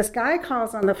 And this guy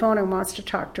calls on the phone and wants to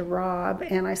talk to Rob.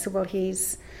 And I said, well,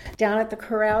 he's down at the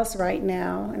corrals right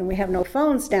now, and we have no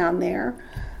phones down there.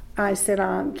 I said,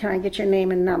 can I get your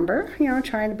name and number?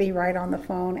 Trying to be right on the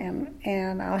phone,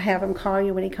 and I'll have him call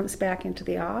you when he comes back into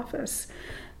the office.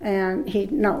 And he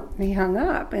hung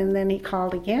up, and then he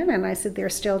called again, and I said, they're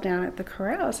still down at the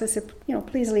corrals. I said,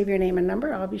 please leave your name and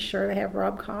number. I'll be sure to have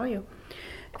Rob call you.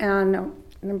 And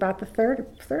about the third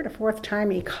or fourth time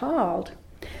he called,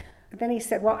 then he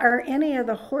said, well, are any of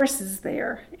the horses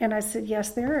there? And I said,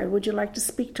 yes, there are. Would you like to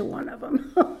speak to one of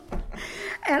them?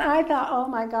 And I thought, oh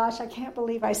my gosh, I can't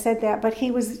believe I said that. But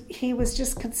he was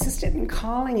just consistent in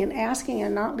calling and asking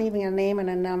and not leaving a name and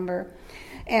a number.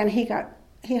 And he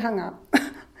hung up.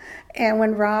 And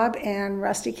when Rob and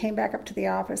Rusty came back up to the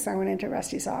office, I went into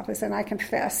Rusty's office and I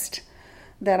confessed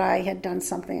that I had done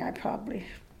something I probably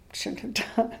shouldn't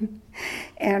have done.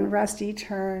 And Rusty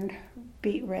turned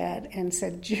beet red and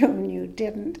said, June, you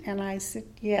didn't. And I said,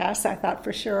 yes. I thought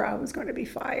for sure I was going to be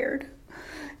fired.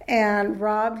 And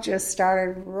Rob just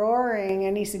started roaring,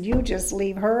 and he said, you just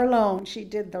leave her alone. She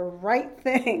did the right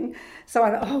thing. So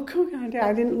I thought, oh, come on,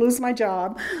 I didn't lose my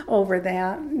job over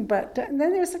that. But then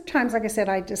there's times, like I said,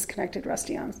 I disconnected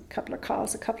Rusty on a couple of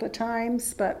calls a couple of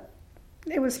times, but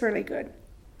it was really good.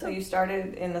 So you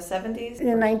started in the 70s?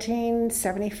 In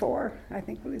 1974, I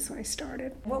think was when I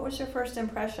started. What was your first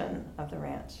impression of the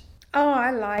ranch? Oh,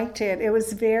 I liked it. It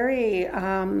was very,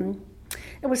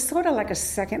 it was sort of like a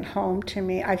second home to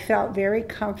me. I felt very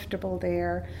comfortable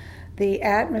there. The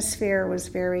atmosphere was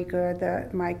very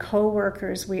good. My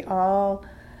co-workers, we were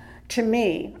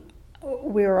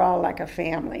all like a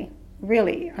family,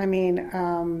 really. I mean,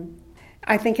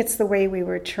 I think it's the way we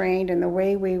were trained and the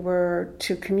way we were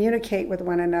to communicate with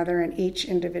one another in each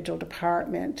individual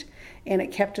department, and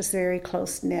it kept us very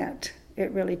close-knit.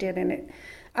 It really did, and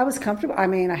I was comfortable. I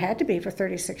mean, I had to be for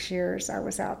 36 years I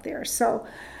was out there. So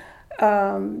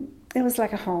it was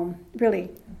like a home,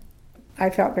 really. I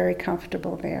felt very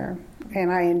comfortable there,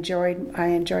 and I enjoyed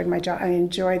my job. I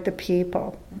enjoyed the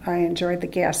people. I enjoyed the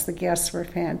guests. The guests were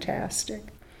fantastic.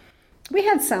 We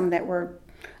had some that were,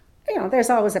 there's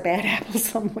always a bad apple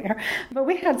somewhere, but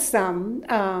we had some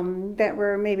that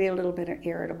were maybe a little bit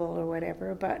irritable or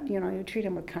whatever, but, you treat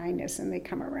them with kindness and they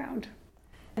come around.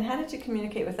 And how did you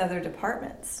communicate with other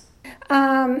departments?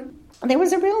 There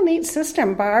was a real neat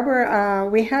system, Barbara.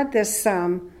 We had this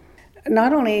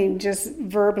not only just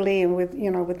verbally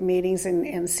with meetings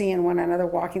and seeing one another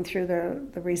walking through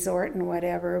the resort and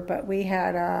whatever, but we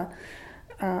had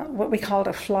what we called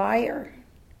a flyer,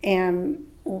 and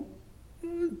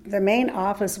the main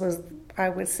office was, I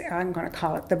would say, I'm going to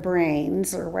call it the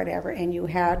brains or whatever, and you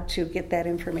had to get that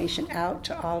information out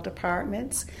to all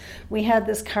departments. We had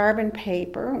this carbon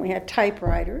paper, we had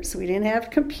typewriters, we didn't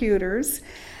have computers.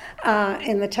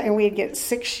 And we'd get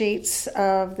 6 sheets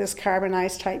of this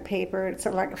carbonized type paper. It's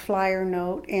like a flyer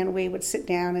note, and we would sit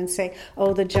down and say,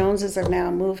 oh, the Joneses have now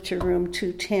moved to room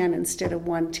 210 instead of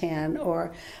 110.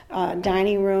 Or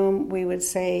dining room, we would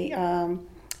say,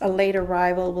 a late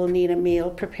arrival will need a meal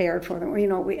prepared for them.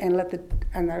 And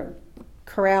the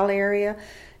corral area,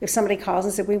 if somebody calls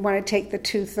and said, we want to take the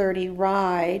 2:30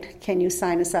 ride, can you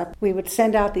sign us up? We would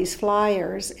send out these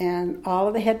flyers, and all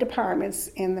of the head departments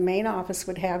in the main office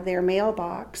would have their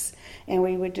mailbox, and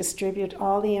we would distribute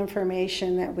all the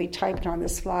information that we typed on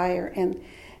this flyer,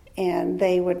 and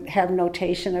they would have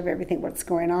notation of everything, what's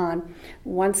going on.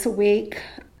 Once a week,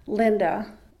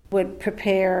 Linda would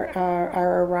prepare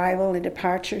our arrival and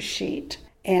departure sheet,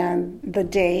 and the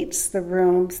dates, the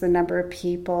rooms, the number of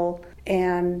people,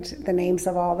 and the names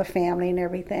of all the family and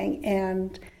everything.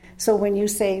 And so when you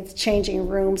say it's changing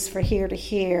rooms for here to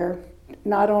here,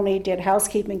 not only did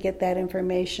housekeeping get that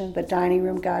information, the dining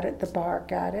room got it, the bar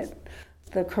got it,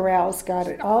 the corrals got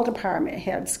it, all department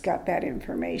heads got that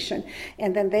information.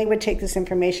 And then they would take this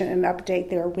information and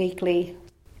update their weekly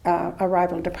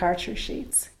arrival and departure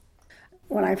sheets.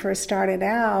 When I first started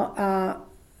out,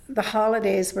 the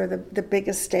holidays were the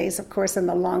biggest days, of course, and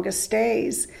the longest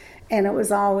days. And it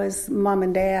was always mom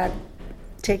and dad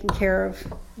taking care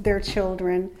of their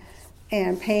children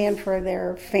and paying for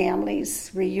their family's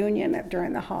reunion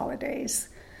during the holidays.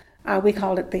 We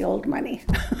called it the old money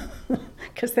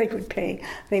because they would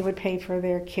pay for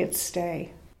their kids'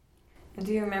 stay. And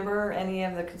do you remember any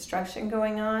of the construction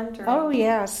going on during? Oh,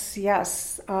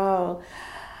 yes. Oh.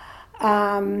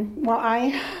 Ann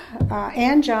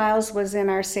Giles was in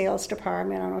our sales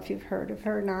department. I don't know if you've heard of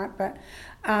her or not, but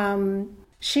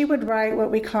she would write what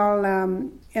we call,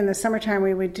 in the summertime,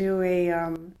 we would do a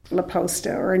La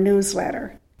Posta or a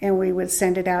newsletter, and we would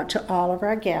send it out to all of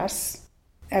our guests.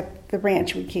 At the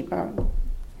ranch, we keep a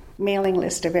mailing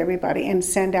list of everybody and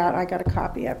send out, I got a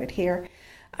copy of it here.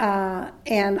 There are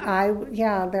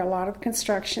a lot of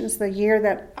constructions. The year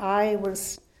that I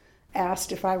was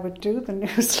asked if I would do the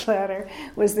newsletter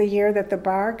was the year that the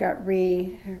bar got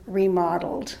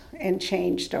remodeled and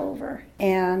changed over.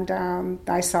 And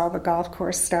I saw the golf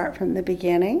course start from the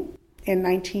beginning. In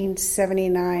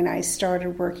 1979, I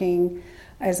started working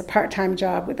as a part-time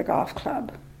job with the golf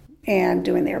club and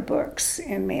doing their books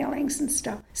and mailings and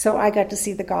stuff. So I got to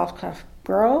see the golf club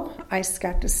grow. I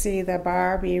got to see the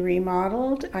bar be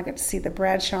remodeled. I got to see the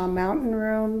Bradshaw Mountain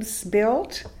Rooms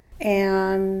built.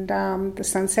 and the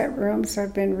sunset rooms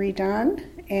have been redone,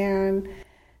 and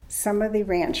some of the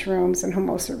ranch rooms and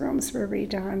Hermosa rooms were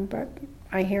redone, but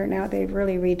I hear now they've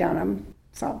really redone them,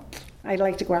 so I'd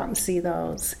like to go out and see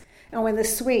those. And when the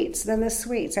suites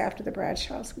after the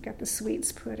Bradshaws, we got the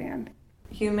suites put in.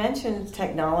 You mentioned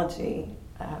technology.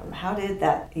 How did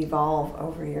that evolve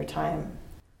over your time?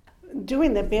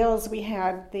 Doing the bills, we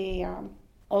had the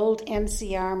old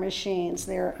NCR machines.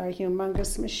 They're a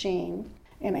humongous machine,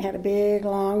 and it had a big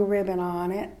long ribbon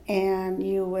on it, and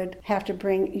you would have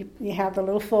to you have the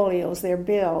little folios, they're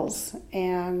bills,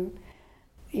 and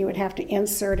you would have to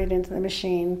insert it into the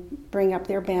machine, bring up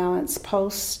their balance,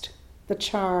 post the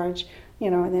charge,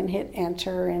 and then hit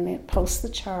enter, and it posts the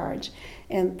charge.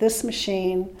 And this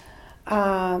machine,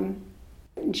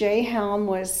 Jay Helm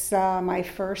was my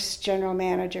first general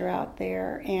manager out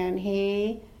there, and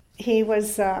he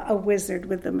was a wizard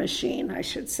with the machine, I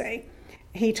should say.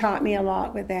 He taught me a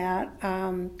lot with that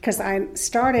because I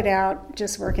started out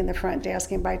just working the front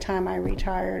desk, and by the time I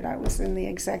retired, I was in the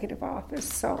executive office.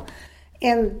 So,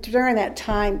 and during that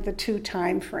time, the 2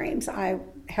 time frames, I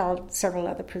held several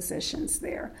other positions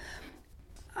there.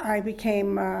 I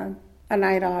became a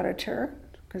night auditor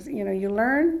because you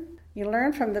learn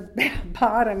from the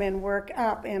bottom and work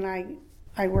up, and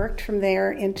I worked from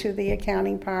there into the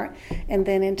accounting part and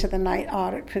then into the night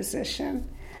audit position.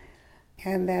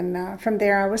 And then from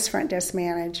there I was front desk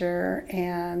manager,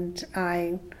 and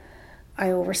I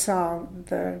oversaw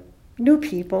the new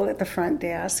people at the front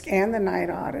desk and the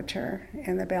night auditor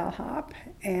and the bellhop.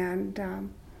 And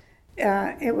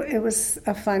it was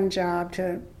a fun job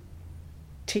to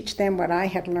teach them what I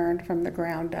had learned from the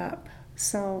ground up.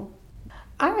 So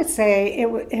I would say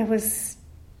it was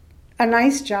a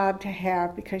nice job to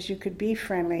have because you could be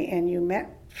friendly and you met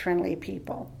friendly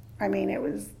people. I mean, it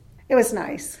was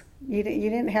nice. You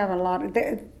didn't have a lot of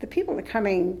the people are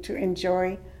coming to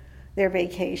enjoy their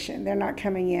vacation. They're not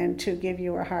coming in to give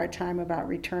you a hard time about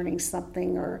returning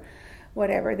something or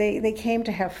whatever. They came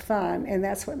to have fun, and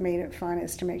that's what made it fun,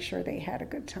 is to make sure they had a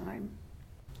good time.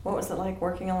 What was it like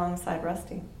working alongside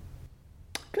Rusty?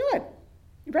 Good.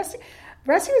 Rusty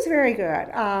was very good.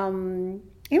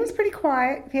 He was pretty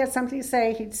quiet. If he had something to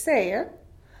say, he'd say it.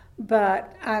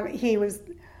 But he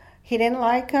didn't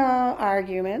like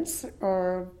arguments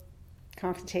or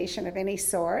confrontation of any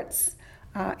sorts.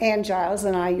 Ann Giles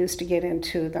and I used to get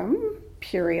into them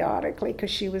periodically because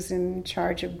she was in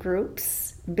charge of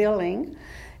groups billing.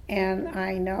 And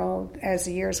I know as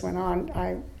the years went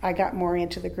on, I got more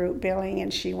into the group billing,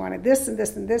 and she wanted this and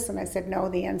this and this, and I said, no,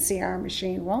 the NCR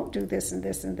machine won't do this and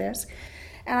this and this.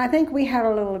 And I think we had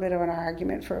a little bit of an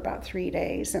argument for about 3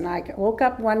 days, and I woke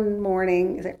up one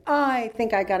morning and said, I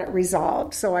think I got it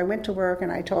resolved. So I went to work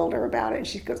and I told her about it, and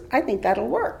she goes, I think that'll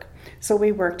work. So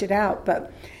we worked it out.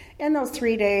 But in those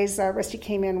 3 days, Rusty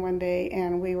came in one day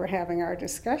and we were having our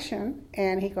discussion,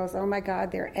 and he goes, oh my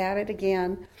God, they're at it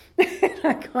again.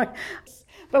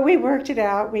 But we worked it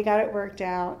out, we got it worked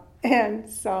out. And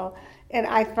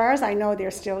as far as I know,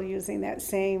 they're still using that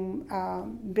same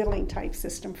billing type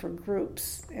system for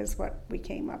groups as what we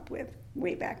came up with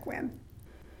way back when.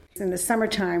 In the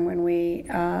summertime, when we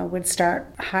would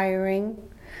start hiring,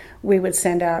 we would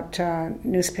send out to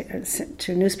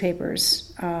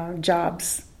newspapers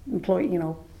jobs,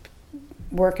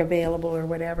 work available or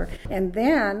whatever. And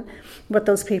then what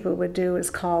those people would do is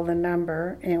call the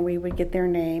number, and we would get their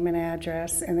name and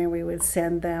address, and then we would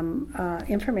send them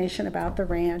information about the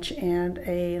ranch and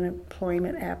an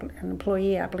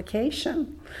employee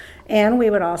application. And we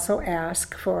would also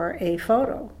ask for a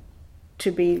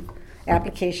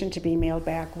application to be mailed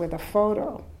back with a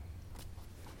photo.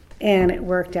 And it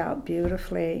worked out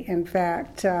beautifully. In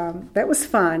fact, that was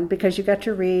fun because you got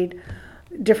to read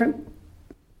different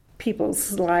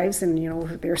people's lives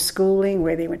and, their schooling,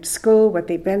 where they went to school, what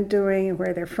they've been doing, and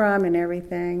where they're from and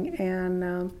everything.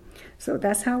 And so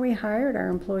that's how we hired our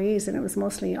employees, and it was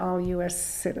mostly all U.S.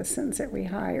 citizens that we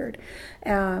hired.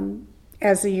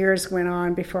 As the years went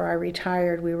on, before I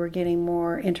retired, we were getting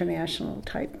more international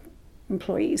type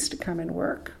employees to come and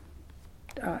work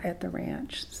at the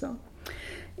ranch.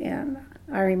 And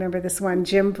I remember this one,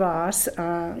 Jim Voss,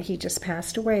 he just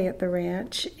passed away at the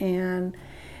ranch, and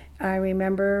I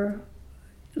remember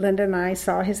Linda and I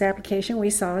saw his application,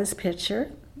 we saw his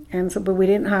picture, but we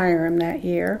didn't hire him that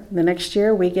year. The next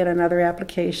year we get another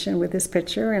application with his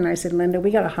picture, and I said, Linda, we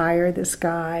got to hire this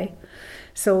guy.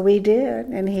 So we did,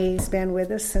 and he's been with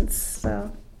us since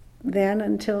then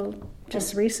until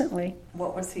just recently.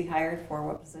 What was he hired for?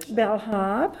 What position?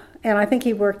 Bellhop, and I think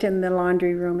he worked in the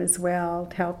laundry room as well,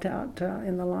 helped out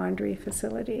in the laundry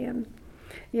facility. And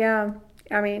yeah,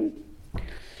 I mean,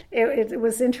 it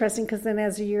was interesting because then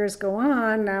as the years go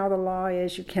on, now the law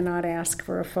is you cannot ask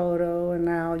for a photo, and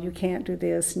now you can't do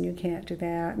this and you can't do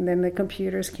that. And then the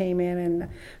computers came in, and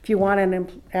if you want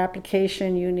an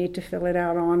application, you need to fill it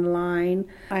out online.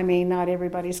 I mean, not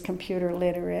everybody's computer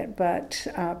literate, but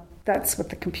that's what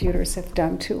the computers have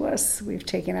done to us. We've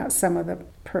taken out some of the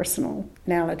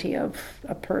personality of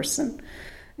a person.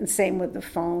 And same with the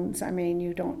phones. I mean,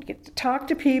 you don't get to talk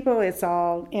to people. It's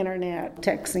all internet,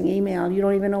 texting, email. You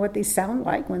don't even know what they sound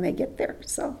like when they get there.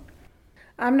 So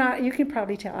you can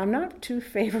probably tell, I'm not too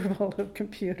favorable of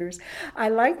computers. I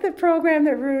like the program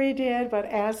that Rui did, but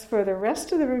as for the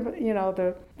rest of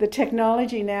the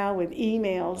technology now with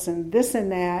emails and this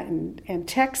and that and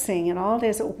texting and all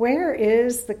this, where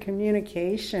is the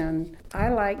communication? I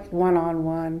like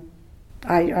one-on-one.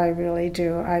 I really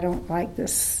do. I don't like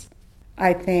this.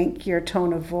 I think your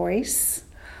tone of voice,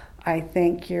 I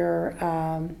think your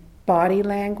body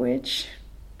language,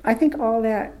 I think all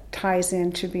that ties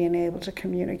into being able to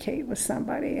communicate with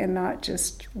somebody and not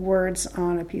just words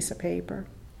on a piece of paper.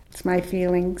 It's my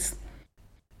feelings.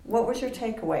 What was your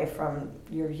takeaway from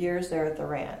your years there at the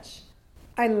ranch?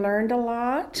 I learned a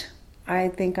lot. I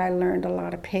think I learned a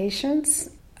lot of patience.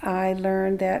 I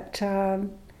learned that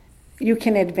you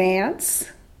can advance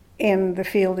in the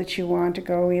field that you want to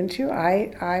go into.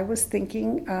 I was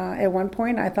thinking, at one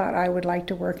point, I thought I would like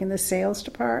to work in the sales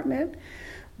department,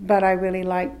 but I really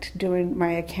liked doing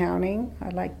my accounting. I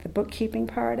liked the bookkeeping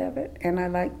part of it, and I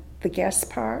liked the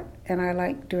guest part, and I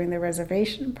liked doing the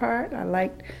reservation part. I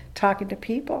liked talking to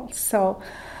people. So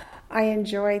I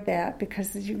enjoyed that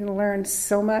because you can learn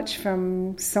so much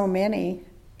from so many,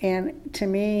 and to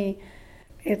me,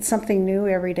 it's something new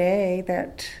every day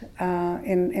that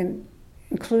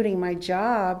including my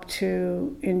job,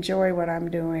 to enjoy what I'm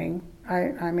doing.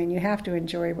 I mean, you have to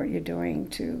enjoy what you're doing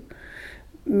to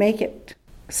make it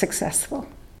successful.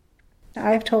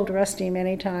 I've told Rusty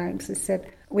many times, I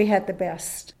said, we had the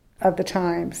best of the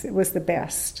times. It was the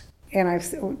best. And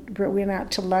we went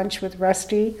out to lunch with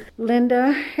Rusty,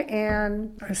 Linda,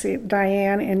 and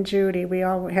Diane and Judy. We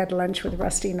all had lunch with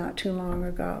Rusty not too long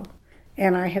ago.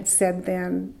 And I had said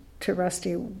then to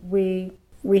Rusty, we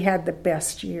had the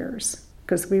best years,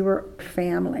 because we were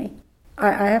family.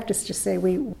 I have to just say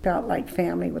we felt like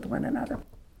family with one another.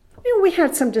 We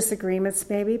had some disagreements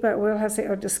maybe, but we'll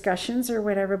have discussions or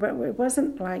whatever, but it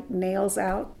wasn't like nails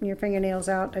out, your fingernails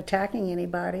out, attacking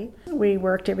anybody. We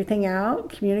worked everything out,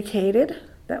 communicated.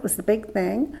 That was the big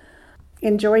thing.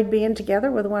 Enjoyed being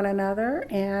together with one another,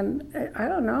 and I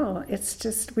don't know, it's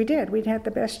just, we'd had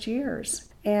the best years.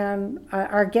 And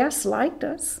our guests liked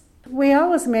us. We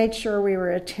always made sure we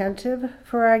were attentive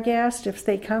for our guests. If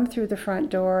they come through the front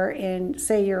door and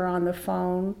say you're on the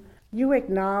phone, you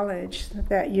acknowledge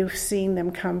that you've seen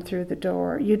them come through the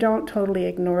door. You don't totally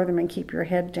ignore them and keep your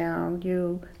head down.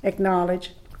 You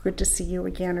acknowledge, good to see you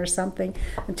again or something,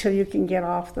 until you can get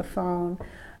off the phone.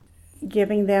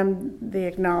 Giving them the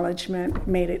acknowledgement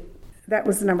that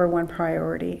was the number one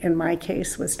priority in my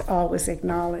case, was to always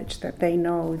acknowledge that they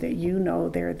know that you know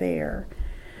they're there.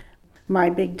 My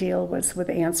big deal was with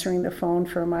answering the phone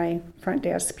for my front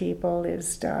desk people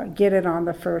is get it on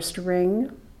the first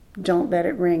ring. Don't let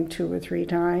it ring 2 or 3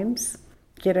 times.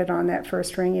 Get it on that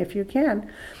first ring if you can,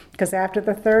 because after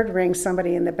the third ring,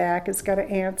 somebody in the back has got to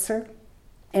answer,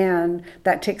 and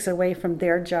that takes away from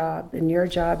their job, and your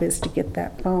job is to get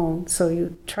that phone. So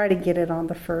you try to get it on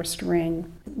the first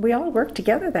ring. We all worked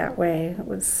together that way. It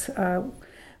was,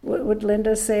 what would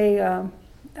Linda say?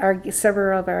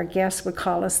 Several of our guests would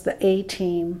call us the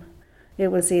A-team. It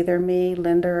was either me,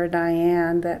 Linda, or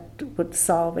Diane that would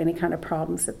solve any kind of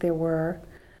problems that there were.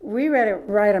 We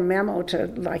write a memo to,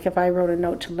 like if I wrote a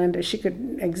note to Linda, she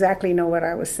could exactly know what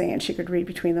I was saying. She could read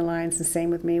between the lines, and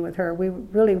same with me with her. We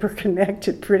really were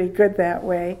connected pretty good that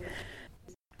way.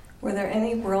 Were there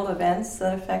any world events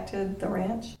that affected the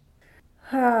ranch?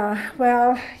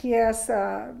 Well, yes,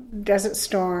 Desert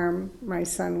Storm. My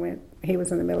son he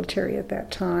was in the military at that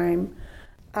time.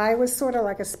 I was sort of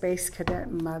like a space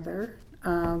cadet mother.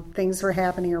 Things were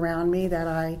happening around me that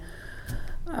I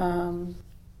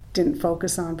didn't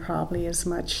focus on probably as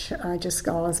much.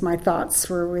 All as my thoughts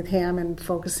were with him and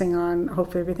focusing on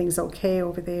hope everything's okay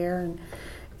over there.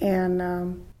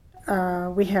 And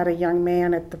we had a young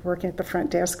man working at the front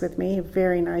desk with me, a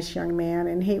very nice young man.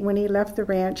 And when he left the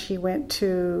ranch, he went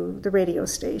to the radio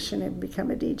station and became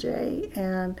a DJ.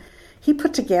 And he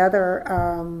put together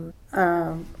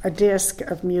a disc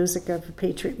of music, of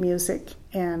Patriot music,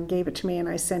 and gave it to me, and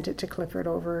I sent it to Clifford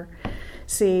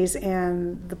overseas,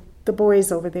 and the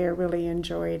boys over there really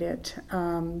enjoyed it.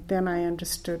 Then I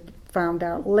understood found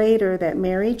out later that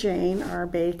Mary Jane, our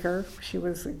baker, she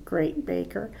was a great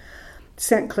baker,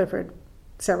 sent Clifford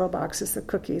several boxes of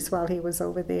cookies while he was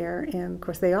over there. And of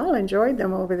course, they all enjoyed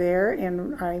them over there.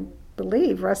 And I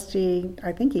believe Rusty,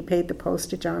 I think he paid the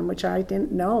postage on, which I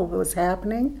didn't know was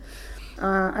happening.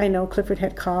 I know Clifford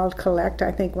had called collect,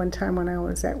 I think one time when I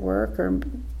was at work,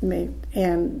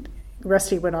 and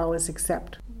Rusty would always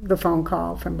accept the phone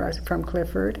call from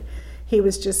Clifford. He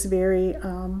was just very,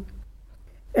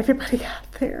 everybody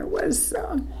out there was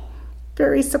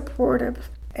very supportive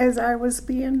as I was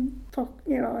being,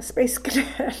 a space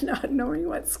cadet, not knowing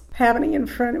what's happening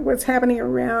what's happening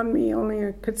around me. Only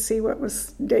I could see what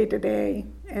was day to day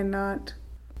and not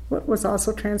what was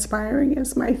also transpiring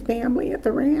as my family at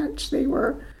the ranch. They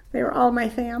were all my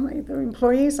family. The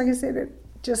employees, like I said,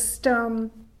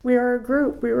 we were a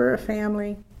group, we were a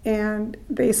family, and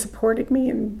they supported me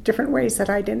in different ways that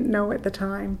I didn't know at the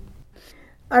time.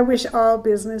 I wish all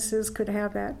businesses could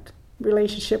have that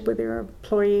relationship with their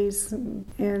employees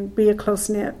and be a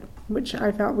close-knit, which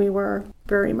I felt we were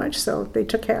very much so. They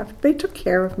took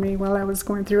care of me while I was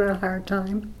going through a hard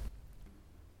time.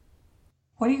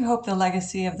 What do you hope the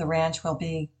legacy of the ranch will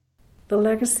be? The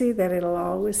legacy that it'll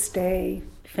always stay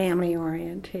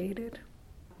family-orientated.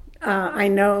 I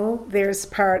know there's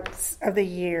parts of the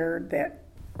year that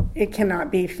it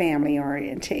cannot be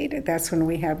family-orientated. That's when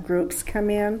we have groups come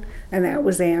in, and that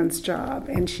was Ann's job.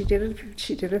 And she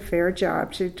did a fair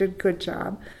job. She did a good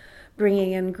job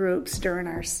bringing in groups during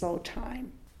our slow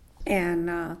time.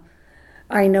 And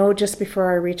I know just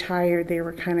before I retired, they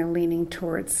were kind of leaning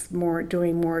towards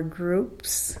doing more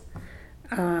groups.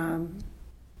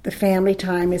 The family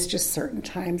time is just certain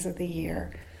times of the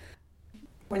year.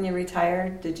 When you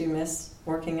retired, did you miss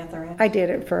working at the ranch? I did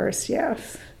at first,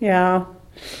 yes. Yeah.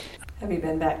 Have you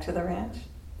been back to the ranch?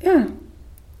 Yeah.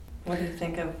 What do you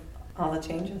think of all the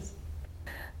changes?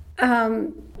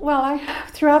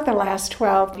 Throughout the last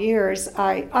 12 years,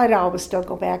 I'd always still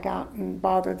go back out and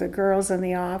bother the girls in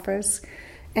the office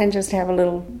and just have a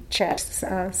little chat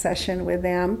session with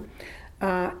them.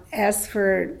 As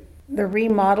for the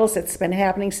remodels that's been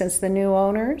happening since the new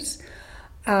owners,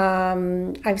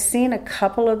 I've seen a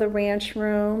couple of the ranch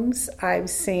rooms. I've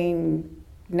seen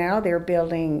now they're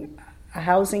building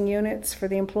housing units for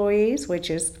the employees, which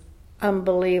is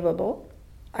unbelievable.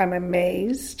 I'm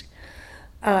amazed.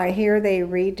 I hear they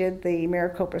redid the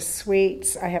Maricopa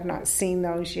Suites. I have not seen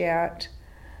those yet.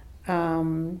 I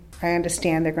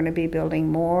understand they're going to be building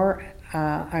more,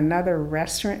 another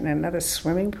restaurant and another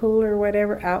swimming pool or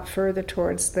whatever out further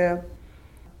towards the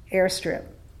airstrip.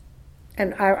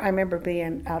 And I remember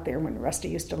being out there when Rusty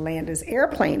used to land his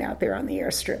airplane out there on the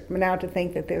airstrip. Now to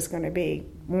think that there's going to be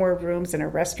more rooms and a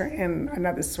restaurant and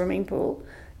another swimming pool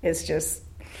is just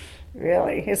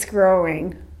really, it's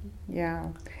growing. Yeah.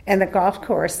 And the golf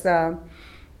course,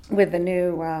 with the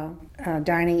new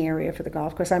dining area for the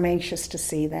golf course, I'm anxious to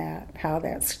see how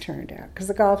that's turned out. Because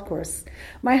the golf course,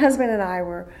 my husband and I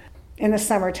were in the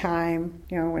summertime,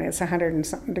 when it's 100 and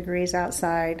something degrees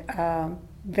outside.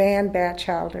 Van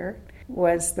Batchelder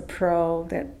was the pro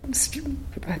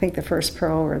I think the first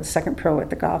pro or the second pro at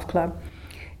the golf club.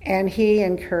 And he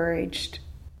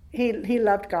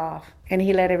loved golf, and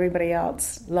he let everybody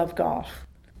else love golf.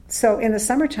 So in the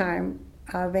summertime,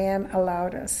 Van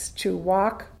allowed us to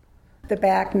walk the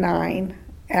back 9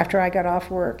 after I got off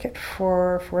work at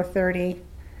 4:30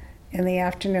 in the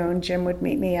afternoon. Jim would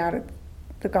meet me out at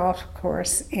the golf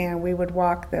course, and we would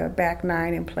walk the back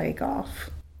 9 and play golf.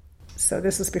 So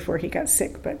this was before he got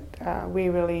sick, but we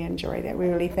really enjoyed it. We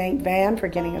really thank Van for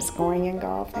getting us going in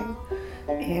golfing,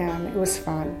 and it was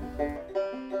fun.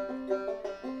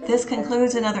 This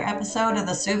concludes another episode of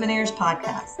the Souvenirs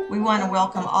Podcast. We want to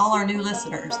welcome all our new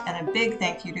listeners, and a big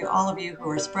thank you to all of you who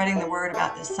are spreading the word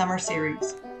about this summer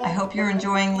series. I hope you're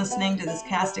enjoying listening to this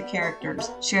cast of characters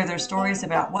share their stories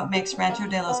about what makes Rancho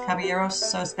de los Caballeros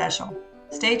so special.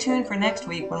 Stay tuned for next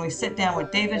week when we sit down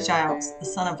with David Giles, the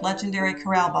son of legendary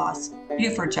corral boss,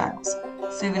 Buford Giles.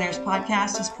 Souvenirs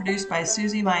Podcast is produced by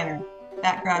Susie Miner.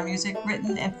 Background music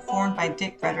written and performed by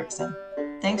Dick Fredrickson.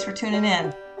 Thanks for tuning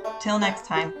in. Till next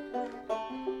time.